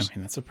 I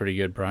mean, that's a pretty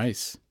good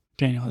price.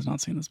 Daniel has not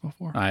seen this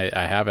before. I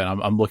haven't.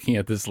 I'm looking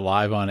at this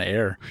live on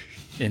air.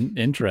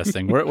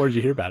 Interesting. Where did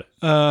you hear about it?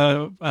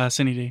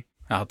 Cine D.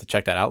 I'll have to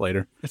check that out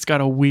later. It's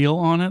got a wheel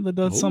on it that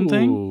does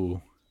something.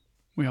 Ooh.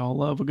 We all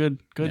love a good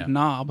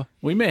knob.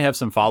 We may have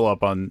some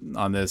follow-up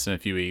on this in a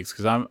few weeks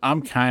because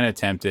I'm kind of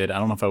tempted. I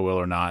don't know if I will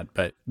or not,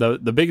 but the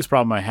biggest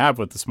problem I have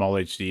with the small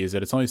HD is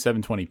that it's only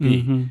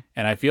 720p,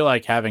 and I feel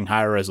like having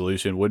higher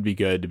resolution would be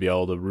good to be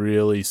able to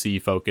really see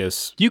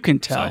focus. You can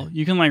tell.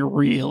 You can like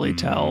really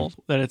tell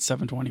that it's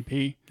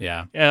 720p.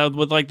 Yeah.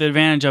 With like the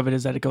advantage of it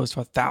is that it goes to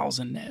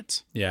 1,000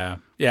 nits. Yeah.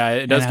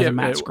 It does get get a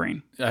matte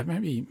screen.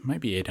 Might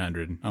be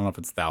 800. I don't know if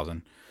it's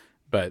 1,000,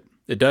 but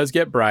it does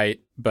get bright,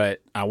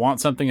 but I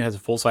want something that has a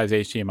full-size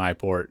HDMI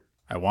port.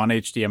 I want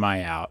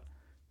HDMI out.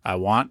 I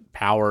want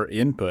power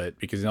input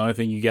because the only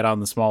thing you get on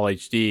the small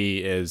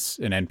HD is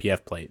an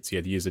NPF plate. So you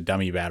have to use a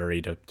dummy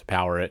battery to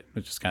power it,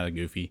 which is kind of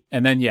goofy.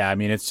 And then, I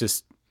mean, it's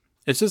just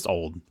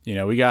old.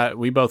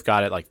 We both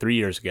got it like 3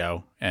 years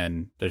ago,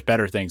 and there's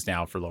better things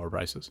now for lower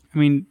prices. I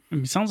mean,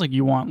 it sounds like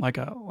you want like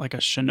a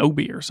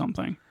Shinobi or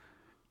something.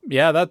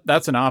 Yeah,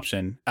 that's an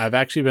option. I've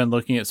actually been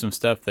looking at some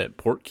stuff that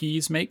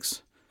Portkeys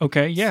makes.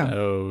 Okay, yeah.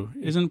 So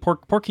isn't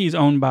Portkeys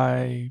owned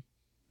by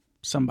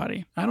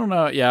somebody? I don't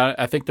know. Yeah,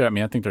 I think they're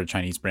a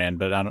Chinese brand,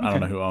 but I don't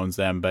know who owns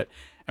them. But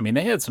I mean,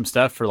 they had some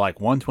stuff for like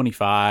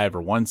 125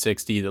 or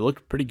 160 that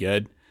looked pretty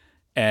good.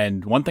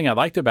 And one thing I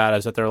liked about it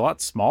is that they're a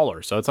lot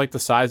smaller. So it's like the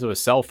size of a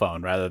cell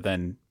phone rather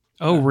than.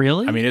 Oh,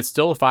 really? I mean, it's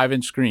still a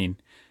 5-inch screen,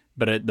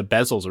 but the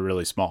bezels are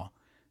really small.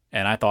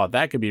 And I thought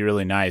that could be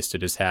really nice to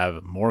just have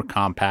a more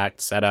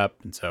compact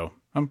setup. And so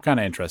I'm kind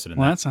of interested in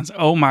that. That sounds.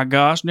 Oh my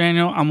gosh,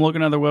 Daniel! I'm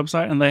looking at their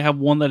website and they have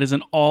one that is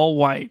an all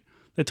white.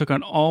 They took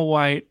an all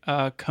white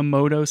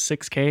Komodo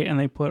 6K and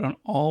they put an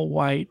all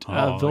white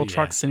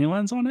Viltrox Cine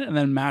lens on it and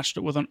then matched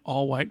it with an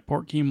all white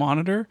Portkey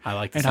monitor. I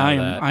like the sound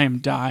of that. I am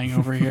dying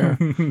over here.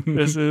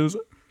 This is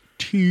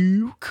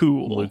too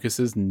cool.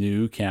 Lucas's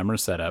new camera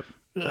setup.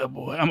 Oh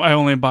boy, I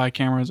only buy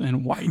cameras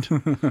in white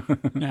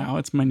now.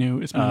 It's my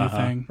new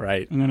thing.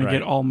 Right. I'm gonna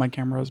get all my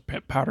cameras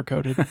powder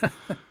coated.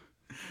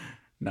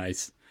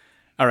 Nice.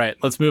 All right,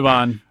 let's move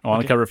on. I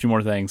want to cover a few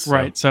more things.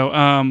 Right. So,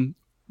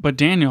 but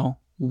Daniel,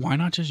 why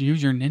not just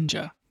use your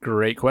Ninja?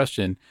 Great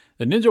question.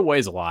 The Ninja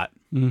weighs a lot.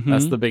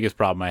 That's the biggest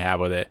problem I have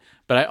with it.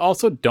 But I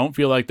also don't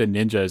feel like the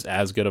Ninja is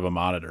as good of a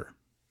monitor.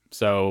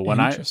 So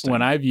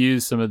when I've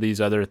used some of these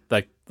other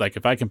like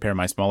if I compare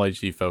my small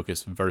HD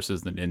Focus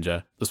versus the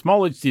Ninja, the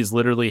small HD is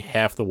literally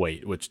half the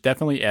weight, which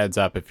definitely adds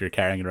up if you're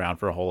carrying it around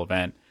for a whole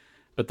event.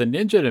 But the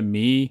Ninja, to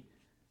me,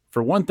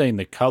 for one thing,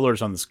 the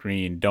colors on the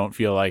screen don't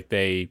feel like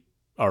they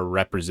are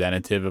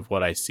representative of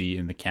what I see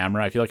in the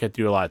camera. I feel like I have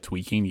to do a lot of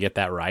tweaking to get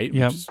that right,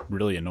 which is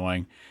really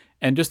annoying.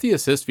 And just the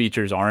assist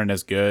features aren't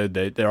as good.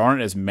 There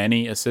aren't as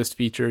many assist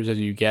features as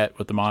you get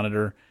with the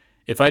monitor.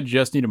 If I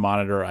just need a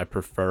monitor, I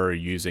prefer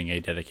using a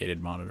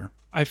dedicated monitor.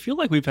 I feel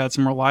like we've had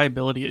some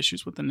reliability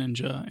issues with the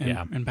Ninja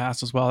in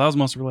past as well. That was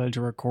mostly related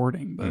to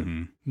recording, but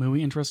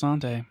muy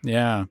interesante.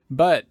 Yeah.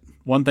 But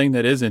one thing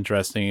that is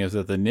interesting is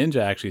that the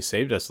Ninja actually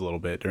saved us a little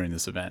bit during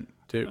this event,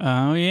 too.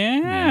 Oh,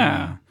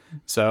 yeah.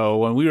 So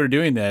when we were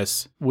doing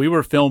this, we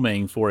were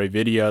filming for a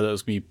video that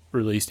was going to be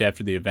released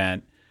after the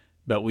event.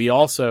 But we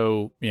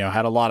also,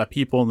 had a lot of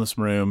people in this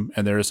room,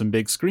 and there were some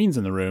big screens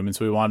in the room. And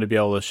so we wanted to be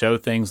able to show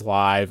things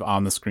live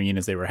on the screen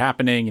as they were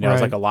happening. It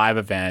was like a live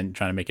event,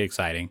 trying to make it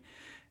exciting.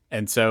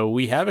 And so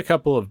we have a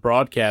couple of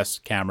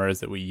broadcast cameras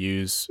that we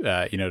use,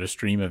 to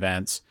stream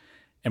events.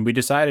 And we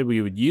decided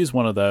we would use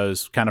one of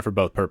those kind of for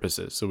both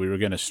purposes. So we were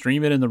going to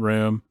stream it in the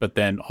room, but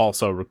then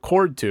also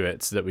record to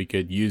it so that we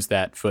could use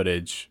that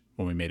footage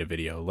when we made a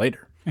video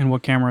later. And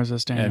what camera is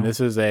this, Daniel? And this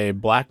is a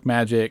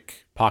Blackmagic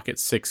Pocket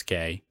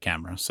 6K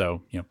camera.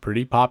 So,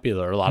 pretty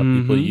popular. A lot of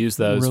people use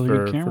those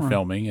for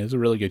filming. It's a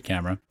really good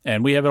camera.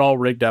 And we have it all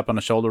rigged up on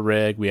a shoulder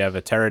rig. We have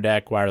a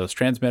Teradek wireless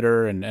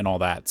transmitter and all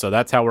that. So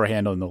that's how we're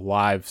handling the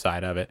live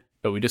side of it.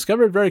 But we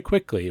discovered very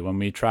quickly when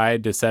we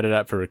tried to set it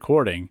up for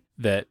recording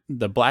that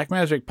the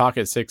Blackmagic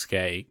Pocket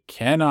 6K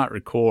cannot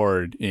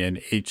record in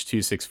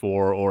H.264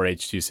 or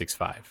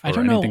H.265 or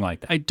anything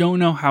like that. I don't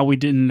know how we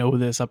didn't know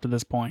this up to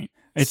this point.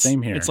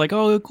 Same here. It's like,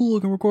 oh, cool,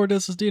 you can record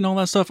SSD and all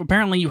that stuff.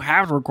 Apparently, you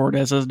have to record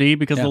SSD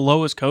because the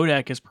lowest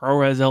codec is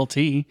ProRes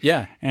LT.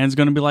 Yeah. And it's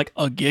going to be like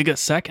a gig a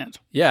second.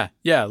 Yeah.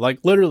 Like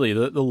literally,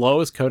 the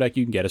lowest codec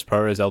you can get is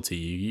ProRes LT.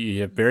 You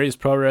have various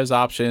ProRes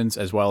options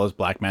as well as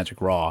Blackmagic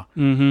RAW.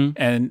 Mm-hmm.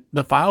 And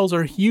the files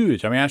are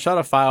huge. I mean, I shot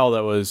a file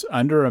that was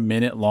under a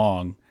minute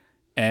long,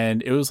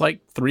 and it was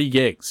like 3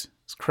 gigs.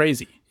 It's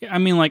crazy. Yeah, I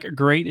mean, like,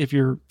 great if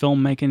you're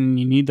filmmaking and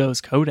you need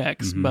those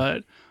codecs,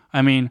 but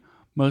I mean,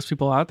 most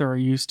people out there are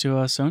used to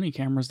Sony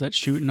cameras that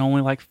shoot in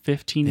only like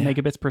 15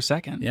 megabits per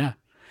second. Yeah.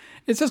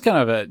 It's just kind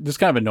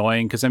of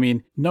annoying because, I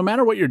mean, no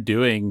matter what you're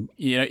doing,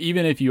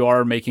 even if you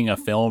are making a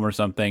film or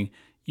something,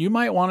 you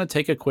might want to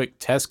take a quick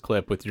test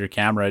clip with your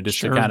camera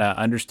just to kind of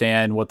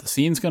understand what the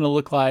scene's going to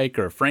look like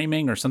or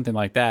framing or something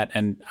like that.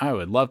 And I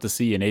would love to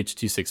see an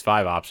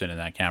H.265 option in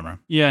that camera.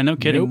 Yeah, no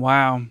kidding. Nope.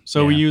 Wow.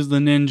 So we use the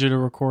Ninja to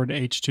record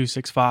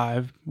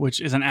H.265,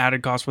 which is an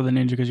added cost for the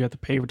Ninja because you have to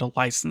pay to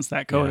license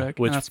that codec.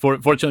 Yeah,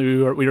 which fortunately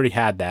we already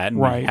had that and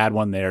we had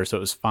one there, so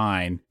it was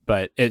fine.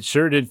 But it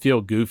sure did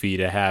feel goofy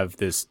to have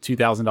this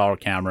 $2,000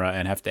 camera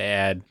and have to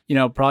add,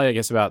 probably I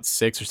guess about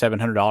 $600 or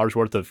 $700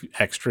 worth of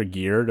extra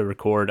gear to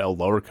record a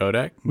lower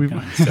codec.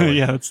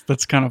 Yeah,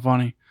 that's kind of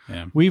funny.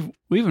 Yeah. We've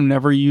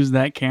never used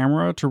that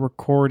camera to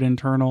record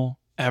internal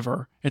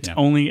ever. It's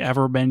only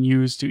ever been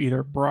used to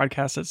either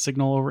broadcast that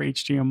signal over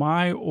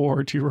HDMI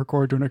or to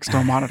record to an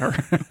external monitor.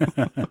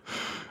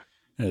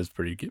 It's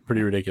pretty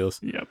ridiculous.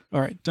 Yep.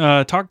 All right.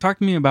 Talk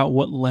to me about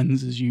what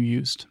lenses you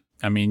used.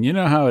 I mean, you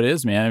know how it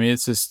is, man. I mean,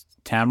 it's just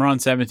Tamron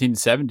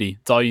 17-70.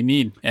 It's all you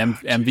need.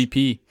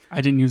 MVP.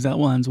 I didn't use that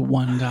lens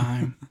one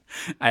time.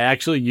 I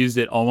actually used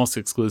it almost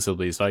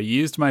exclusively. So I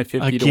used my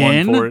 50 to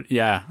Again? 140.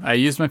 Yeah, I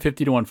used my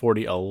 50 to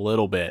 140 a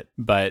little bit,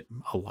 but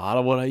a lot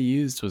of what I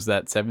used was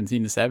that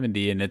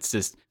 17-70. And it's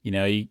just,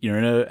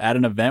 you're at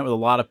an event with a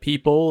lot of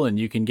people and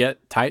you can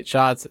get tight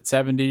shots at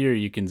 70 or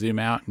you can zoom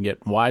out and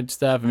get wide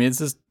stuff. I mean,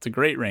 it's a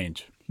great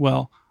range.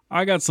 Well,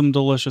 I got some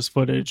delicious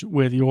footage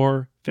with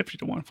your 50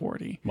 to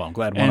 140. Well, I'm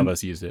glad one of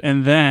us used it.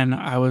 And then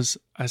I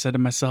said to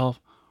myself,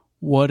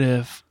 what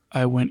if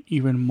I went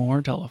even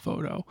more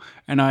telephoto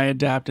and I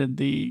adapted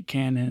the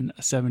Canon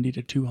 70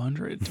 to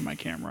 200 to my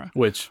camera,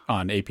 which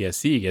on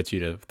APS-C gets you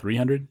to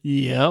 300.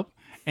 Yep.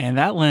 And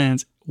that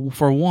lens,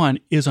 for one,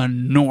 is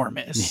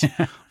enormous.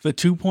 Yeah. The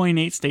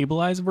 2.8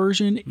 stabilized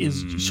version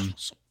is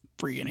just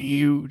freaking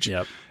huge.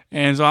 Yep.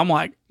 And so I'm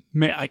like,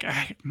 man,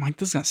 I'm like,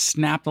 this is gonna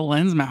snap the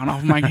lens mount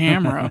off my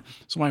camera.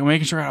 So I'm like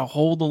making sure I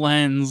hold the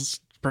lens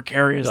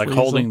precariously. Like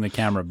holding the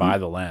camera by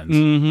the lens.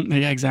 Mm-hmm.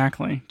 Yeah,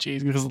 exactly.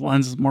 Jeez, because the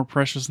lens is more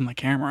precious than the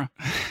camera.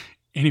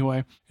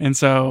 Anyway, and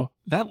so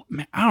I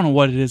don't know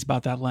what it is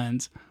about that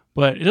lens,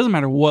 but it doesn't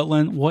matter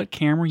what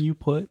camera you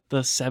put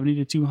the 70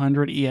 to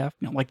 200 EF,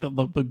 like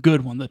the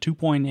good one, the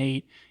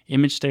 2.8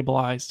 image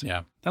stabilized.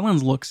 Yeah. That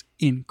lens looks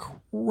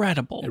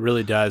incredible. It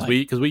really does.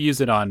 Because we use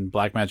it on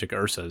Blackmagic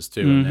Ursas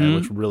too, and it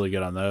looks really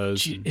good on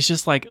those. It's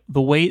just like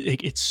the way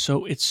it's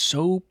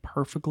so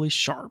perfectly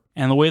sharp,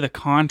 and the way the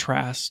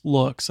contrast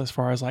looks as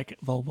far as like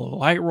the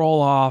light roll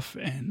off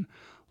and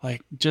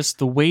like just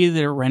the way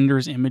that it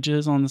renders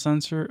images on the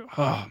sensor.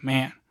 Oh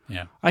man,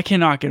 yeah, I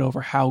cannot get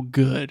over how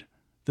good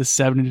the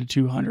 70 to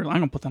 200. I'm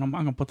gonna put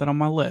that on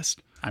my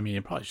list. I mean,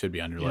 it probably should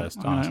be on your list,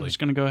 honestly. I'm just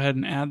gonna go ahead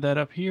and add that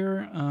up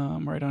here,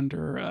 right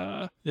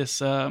under this.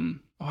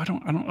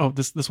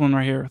 This one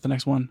right here, the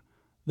next one.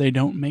 They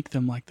don't make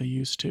them like they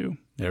used to.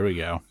 There we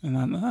go. And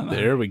then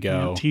there we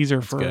go. Teaser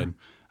That's for good.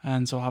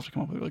 And so I'll have to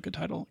come up with a really good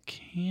title.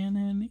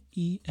 Canon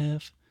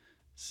EF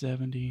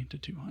 70 to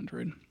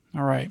 200.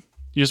 All right,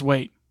 you just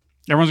wait.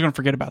 Everyone's gonna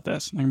forget about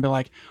this. They're gonna be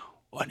like,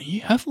 "What, do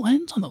you have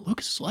lens on the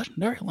Lucas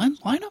Legendary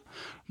lens lineup?"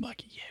 I'm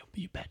like, "Yeah,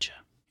 you betcha."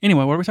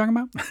 Anyway, what are we talking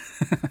about?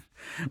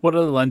 What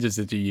other lenses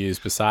did you use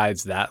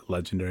besides that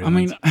legendary I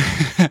lens?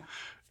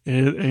 mean,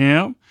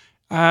 yeah.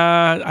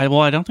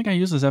 I don't think I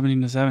used the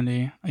 17 to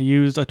 70. I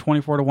used a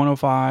 24 to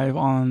 105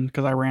 on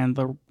because I ran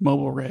the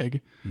mobile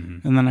rig,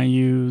 and then I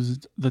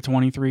used the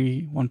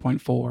 23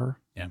 1.4.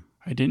 Yeah.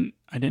 I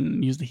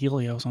didn't use the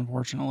Helios,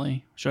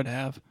 unfortunately. Should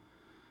have,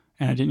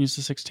 and I didn't use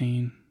the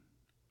 16.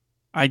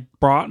 I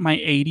brought my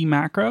 80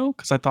 macro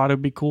because I thought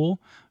it'd be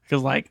cool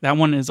because like that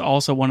one is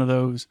also one of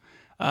those.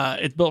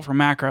 It's built for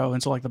macro,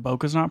 and so like the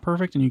bokeh's not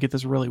perfect, and you get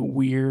this really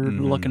weird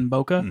looking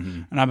bokeh.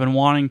 And I've been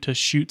wanting to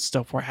shoot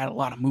stuff where I had a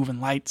lot of moving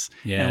lights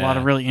and a lot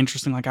of really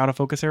interesting like out of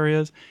focus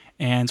areas.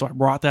 And so I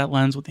brought that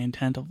lens with the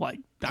intent of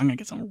like I'm gonna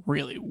get some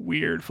really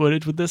weird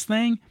footage with this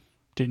thing.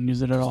 Didn't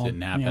use it at all.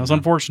 Didn't happen, It was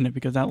unfortunate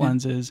because that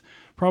lens is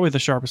probably the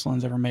sharpest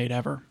lens ever made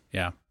ever.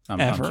 Yeah,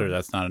 I'm sure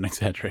that's not an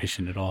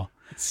exaggeration at all.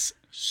 It's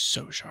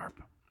so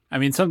sharp. I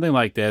mean, something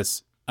like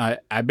this,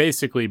 I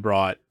basically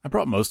brought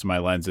most of my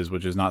lenses,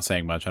 which is not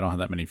saying much. I don't have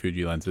that many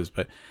Fuji lenses,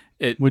 but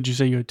Would you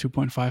say you had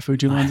 2.5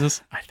 Fuji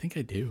lenses? I think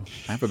I do.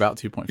 I have about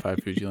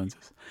 2.5 Fuji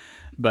lenses.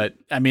 But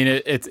I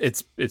mean,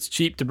 it's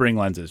cheap to bring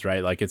lenses,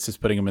 right? Like it's just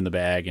putting them in the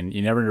bag, and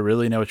you never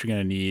really know what you're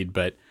going to need.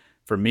 But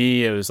for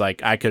me, it was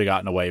like I could have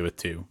gotten away with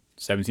two.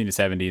 17 to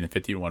 70 and the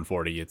 50 to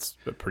 140. It's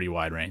a pretty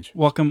wide range.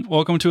 Welcome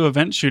to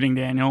event shooting,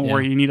 Daniel, where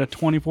you need a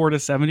 24 to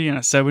 70 and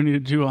a 70 to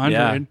 200.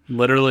 Yeah,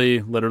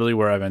 literally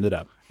where I've ended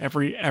up.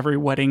 Every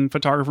wedding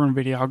photographer and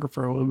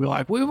videographer will be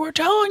like, "We were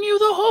telling you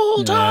the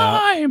whole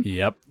time."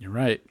 Yep, you're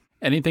right.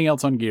 Anything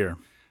else on gear?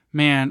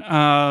 Man,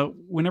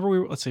 whenever we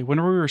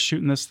were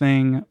shooting this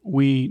thing,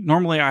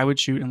 I would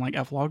shoot in like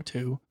F-Log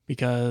 2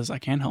 because I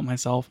can't help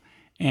myself.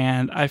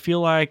 And I feel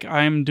like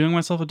I'm doing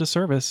myself a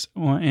disservice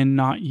in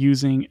not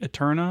using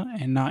Eterna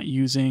and not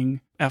using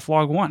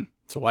F-Log 1.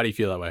 So why do you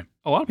feel that way?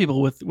 A lot of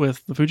people with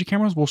the Fuji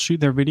cameras will shoot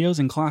their videos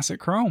in classic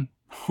chrome,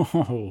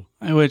 Oh.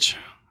 which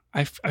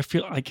I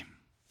feel like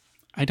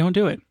I don't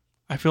do it.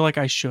 I feel like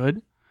I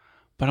should,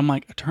 but I'm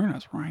like,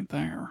 Eterna's right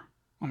there.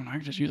 I mean, I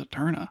can just use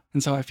Eterna.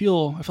 And so I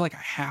feel like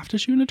I have to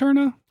shoot in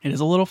Eterna. It is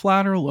a little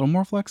flatter, a little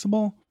more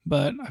flexible,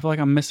 but I feel like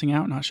I'm missing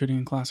out not shooting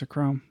in classic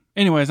chrome.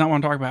 Anyway, it's not what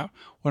I'm talking about.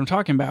 What I'm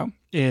talking about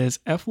is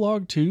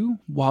F-Log 2,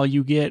 while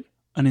you get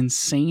an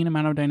insane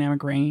amount of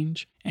dynamic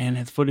range and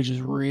its footage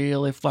is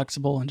really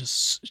flexible and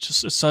just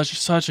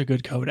such a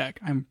good codec.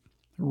 I'm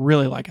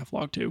really like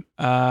F-Log 2.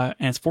 And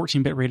it's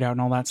 14-bit readout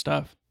and all that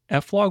stuff.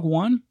 F-Log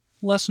 1,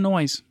 less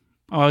noise.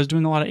 I was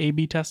doing a lot of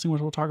A/B testing,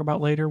 which we'll talk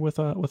about later with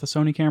a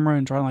Sony camera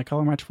and trying to like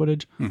color match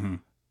footage.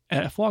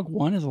 F-Log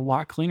 1 is a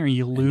lot cleaner.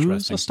 You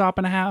lose a stop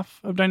and a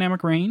half of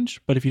dynamic range,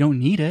 but if you don't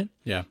need it,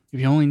 if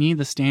you only need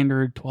the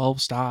standard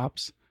 12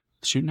 stops,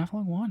 shoot in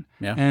F-Log 1.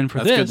 Yeah, and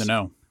that's good to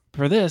know.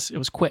 For this, it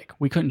was quick.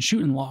 We couldn't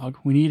shoot in log.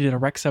 We needed a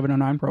Rec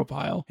 709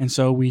 profile, and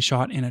so we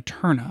shot in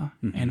Eterna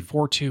and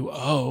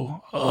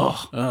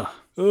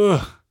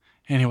 420.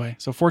 Anyway,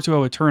 so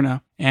 420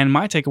 Eterna, and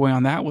my takeaway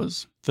on that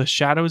was the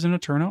shadows in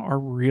Eterna are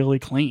really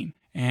clean,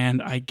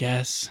 and I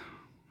guess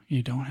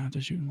you don't have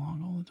to shoot in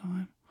log all the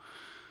time.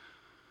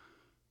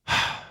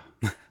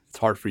 It's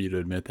hard for you to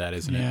admit that,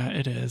 isn't it? Yeah,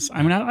 it is.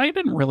 I mean, I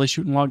didn't really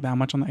shoot in log that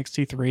much on the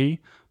XT3,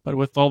 but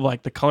with all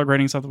like the color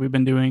grading stuff that we've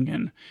been doing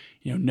and,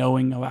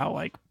 knowing about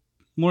like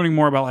learning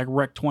more about like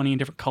Rec 20 and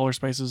different color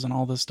spaces and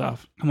all this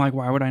stuff, I'm like,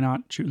 why would I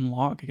not shoot in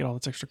log to get all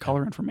this extra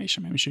color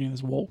information? Maybe shooting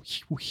this whole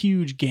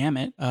huge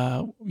gamut,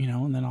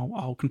 and then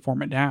I'll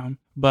conform it down.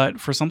 But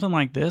for something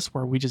like this,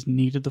 where we just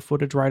needed the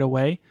footage right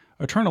away,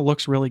 Eterna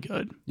looks really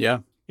good. Yeah.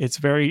 It's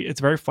very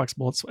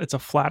flexible. It's a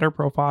flatter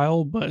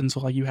profile, but and so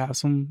like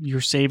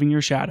you're saving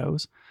your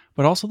shadows,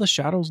 but also the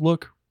shadows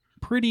look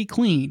pretty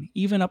clean,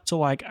 even up to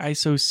like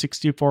ISO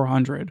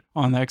 6400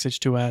 on the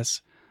XH2S.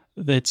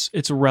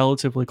 It's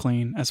relatively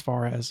clean as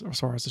far as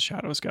the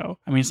shadows go.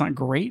 I mean, it's not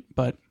great,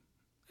 but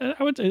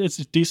it's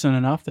decent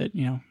enough that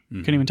you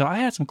couldn't even tell. I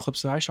had some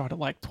clips that I shot at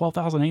like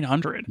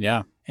 12,800.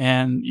 Yeah,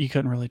 and you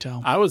couldn't really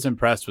tell. I was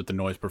impressed with the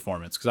noise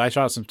performance because I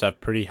shot some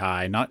stuff pretty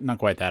high, not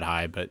quite that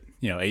high, but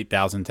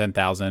 8,000,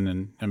 10,000,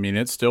 and I mean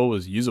it still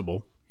was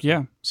usable.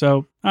 Yeah,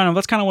 so I don't know.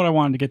 That's kind of what I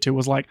wanted to get to.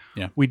 Was like,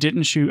 we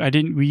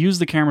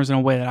used the cameras in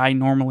a way that I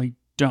normally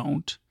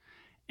don't,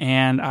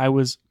 and I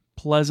was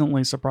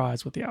pleasantly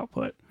surprised with the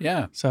output.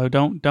 Yeah. So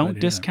don't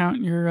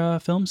discount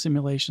your film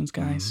simulations,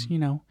 guys.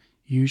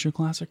 Use your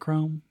classic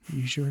chrome,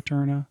 use your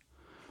Eterna.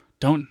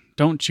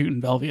 Don't shoot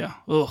in Velvia.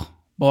 Ugh,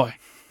 boy.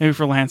 Maybe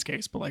for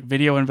landscapes, but like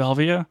video in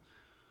Velvia,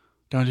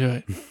 don't do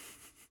it.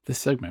 This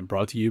segment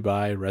brought to you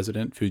by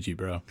Resident Fuji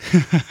Bro.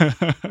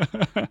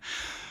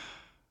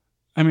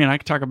 I mean, I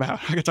could talk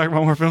about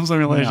more film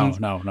simulations.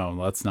 No,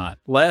 let's not.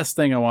 Last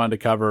thing I wanted to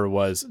cover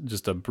was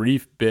just a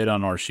brief bit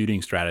on our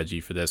shooting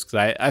strategy for this,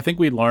 because I think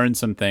we learned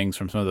some things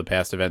from some of the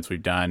past events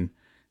we've done.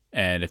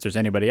 And if there's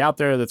anybody out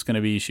there that's going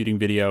to be shooting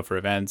video for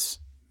events,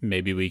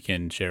 maybe we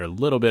can share a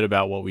little bit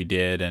about what we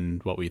did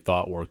and what we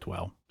thought worked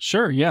well.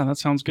 Sure. Yeah, that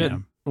sounds good. Yeah.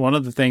 One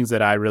of the things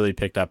that I really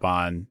picked up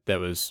on that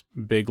was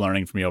big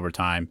learning for me over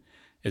time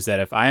is that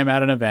if I am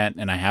at an event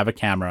and I have a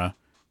camera,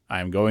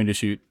 I'm going to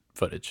shoot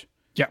footage.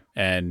 Yeah.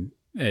 And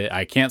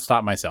I can't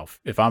stop myself.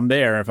 If I'm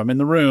there, if I'm in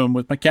the room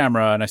with my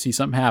camera and I see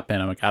something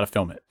happen, I'm like, gotta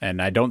film it.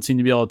 And I don't seem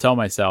to be able to tell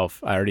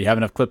myself, I already have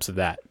enough clips of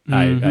that.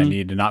 I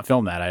need to not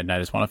film that. I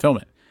just want to film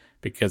it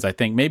because I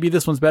think maybe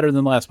this one's better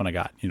than the last one I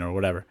got, or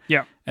whatever.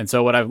 Yeah. And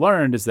so what I've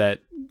learned is that,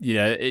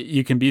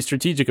 you can be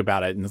strategic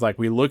about it. And it's like,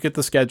 we look at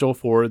the schedule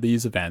for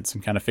these events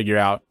and kind of figure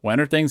out when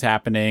are things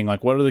happening?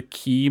 Like, what are the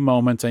key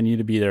moments I need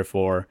to be there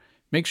for?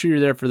 Make sure you're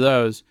there for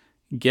those.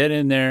 Get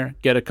in there,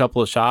 get a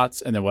couple of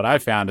shots. And then what I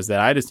found is that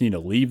I just need to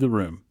leave the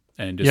room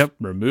and just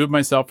remove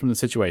myself from the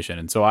situation.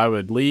 And so I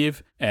would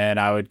leave and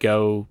I would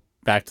go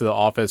back to the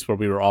office where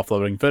we were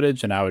offloading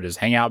footage and I would just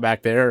hang out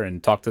back there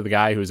and talk to the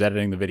guy who was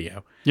editing the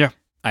video. Yeah.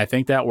 I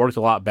think that worked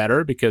a lot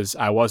better because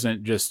I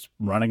wasn't just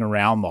running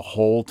around the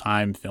whole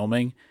time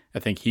filming. I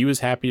think he was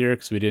happier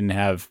because we didn't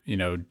have,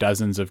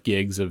 dozens of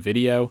gigs of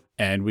video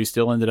and we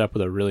still ended up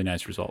with a really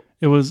nice result.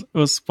 It was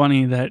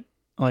funny that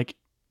like,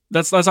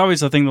 that's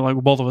always the thing that like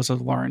both of us have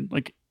learned.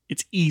 Like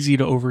it's easy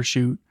to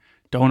overshoot,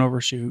 don't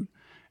overshoot.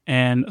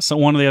 And so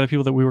one of the other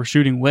people that we were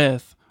shooting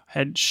with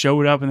had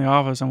showed up in the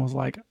office and was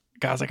like,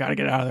 guys, I got to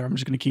get out of there. I'm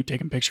just going to keep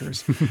taking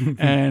pictures.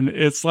 And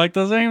it's like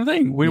the same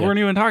thing. We weren't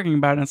even talking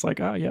about it. And it's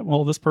like, oh yeah,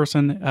 well, this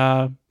person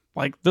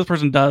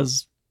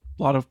does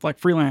a lot of like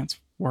freelance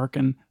work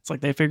and it's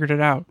like, they figured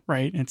it out.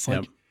 Right. And it's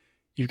like,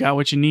 you've got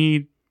what you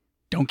need.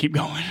 Don't keep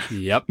going.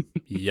 Yep.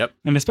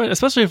 And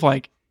especially if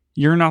like,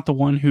 you're not the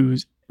one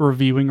who's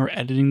reviewing or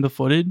editing the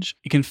footage,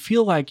 it can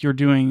feel like you're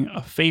doing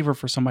a favor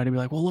for somebody to be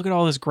like, well, look at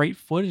all this great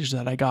footage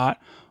that I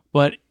got.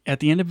 But at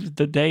the end of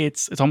the day,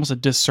 it's almost a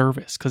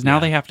disservice because now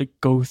they have to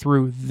go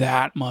through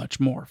that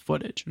much more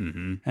footage.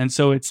 Mm-hmm. And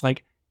so it's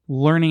like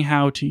learning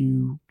how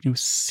to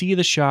see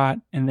the shot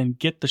and then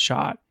get the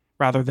shot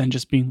rather than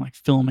just being like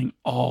filming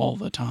all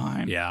the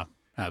time. Yeah,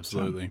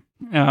 absolutely.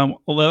 Well,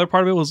 the other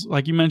part of it was,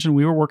 like you mentioned,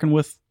 we were working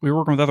with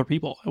other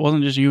people. It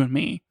wasn't just you and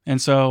me. And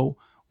so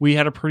we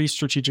had a pretty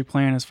strategic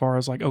plan as far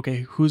as like,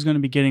 okay, who's going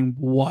to be getting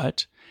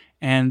what?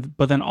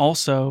 But then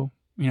also,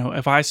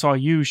 if I saw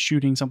you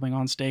shooting something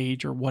on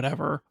stage or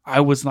whatever, I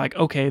was like,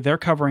 okay, they're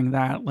covering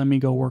that. Let me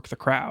go work the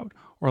crowd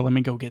or let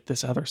me go get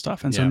this other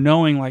stuff. And so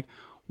knowing like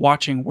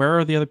watching where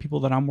are the other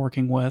people that I'm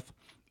working with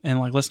and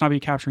like, let's not be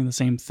capturing the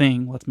same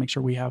thing. Let's make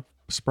sure we have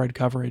spread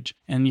coverage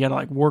and you got to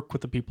like work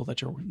with the people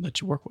that you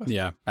work with.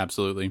 Yeah,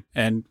 absolutely.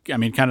 And I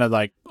mean, kind of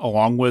like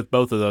along with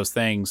both of those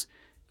things,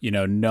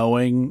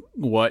 knowing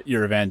what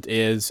your event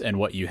is and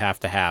what you have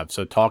to have.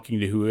 So talking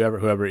to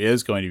whoever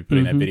is going to be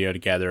putting that video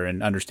together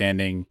and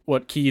understanding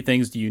what key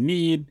things do you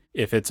need.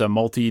 If it's a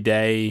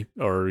multi-day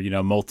or,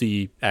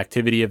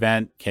 multi-activity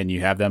event, can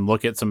you have them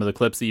look at some of the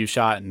clips that you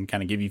shot and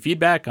kind of give you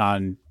feedback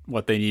on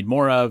what they need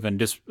more of? And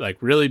just like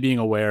really being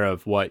aware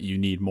of what you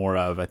need more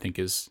of, I think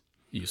is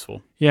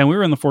useful. Yeah. And we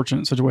were in the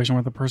fortunate situation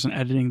where the person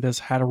editing this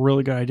had a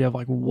really good idea of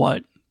like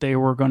what they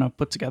were going to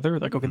put together.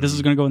 Like, okay, this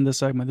is going to go in this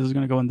segment. This is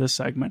going to go in this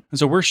segment. And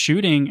so we're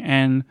shooting.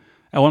 And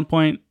at one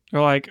point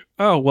they're like,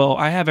 oh, well,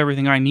 I have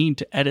everything I need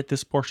to edit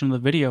this portion of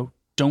the video.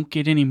 Don't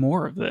get any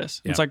more of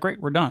this. Yep. It's like, great,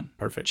 we're done.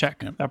 Perfect.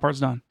 Check. Yep. That part's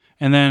done.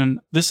 And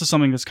then this is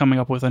something that's coming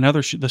up with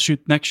another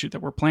next shoot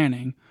that we're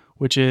planning,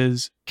 which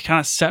is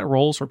kind of set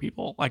roles for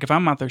people. Like if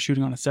I'm out there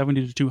shooting on a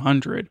 70 to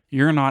 200,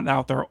 you're not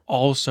out there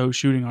also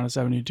shooting on a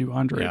 70 to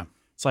 200. Yeah.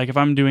 It's like if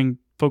I'm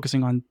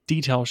focusing on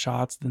detail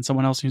shots, then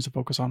someone else needs to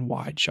focus on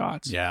wide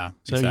shots. Yeah.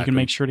 So you can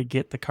make sure to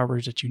get the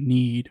coverage that you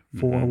need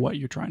for what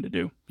you're trying to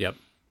do. Yep.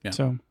 Yeah.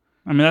 So,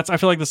 I mean, I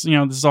feel like this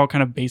is all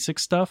kind of basic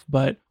stuff,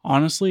 but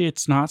honestly,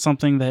 it's not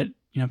something that,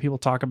 people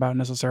talk about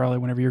necessarily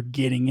whenever you're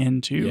getting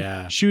into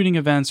shooting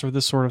events or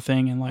this sort of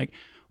thing. And like,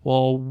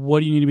 well,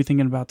 what do you need to be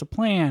thinking about to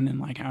plan and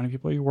like how many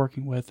people you're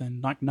working with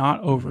and like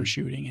not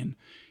overshooting and,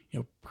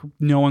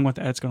 knowing what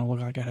the edit's going to look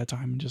like ahead of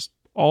time and just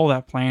all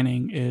that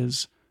planning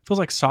feels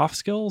like soft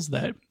skills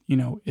that,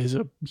 is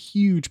a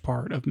huge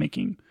part of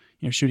making,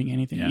 shooting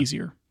anything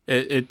easier.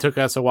 It took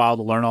us a while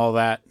to learn all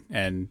that.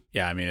 And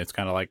yeah, I mean, it's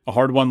kind of like a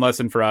hard-won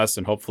lesson for us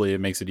and hopefully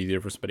it makes it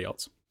easier for somebody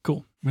else.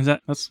 Cool.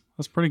 That's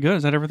pretty good.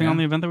 Is that everything on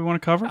the event that we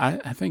want to cover?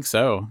 I think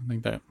so. I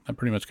think that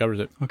pretty much covers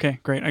it. Okay,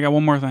 great. I got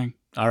one more thing.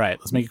 All right,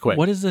 let's make it quick.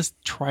 What is this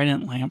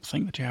trident lamp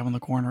thing that you have in the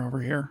corner over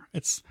here?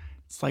 It's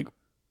like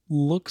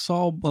look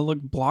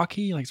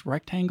blocky, like it's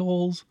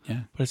rectangles.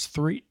 Yeah. But it's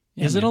three.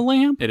 Yeah, is it a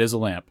lamp? It is a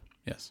lamp.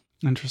 Yes.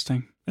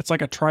 Interesting. It's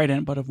like a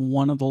trident, but if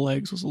one of the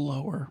legs was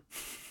lower.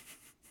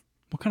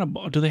 What kind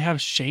of do they have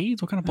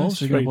shades? What kind of bulbs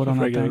do you put on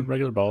that thing?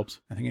 Regular bulbs.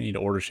 I think I need to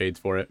order shades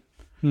for it.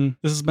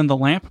 This has been the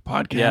Lamp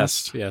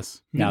Podcast.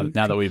 Yes. Now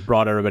that we've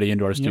brought everybody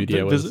into our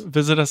studio,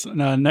 visit us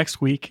next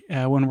week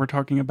when we're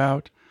talking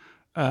about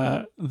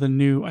the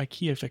new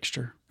IKEA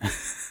fixture.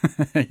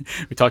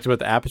 We talked about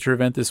the Aputure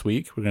event this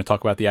week. We're going to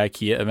talk about the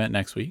IKEA event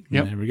next week.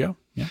 Yep. There we go.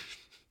 Yeah.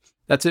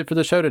 That's it for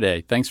the show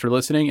today. Thanks for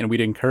listening, and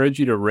we'd encourage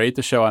you to rate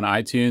the show on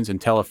iTunes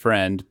and tell a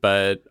friend,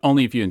 but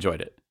only if you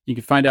enjoyed it. You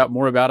can find out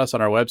more about us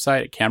on our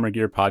website at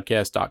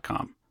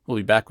cameragearpodcast.com. We'll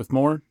be back with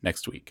more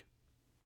next week.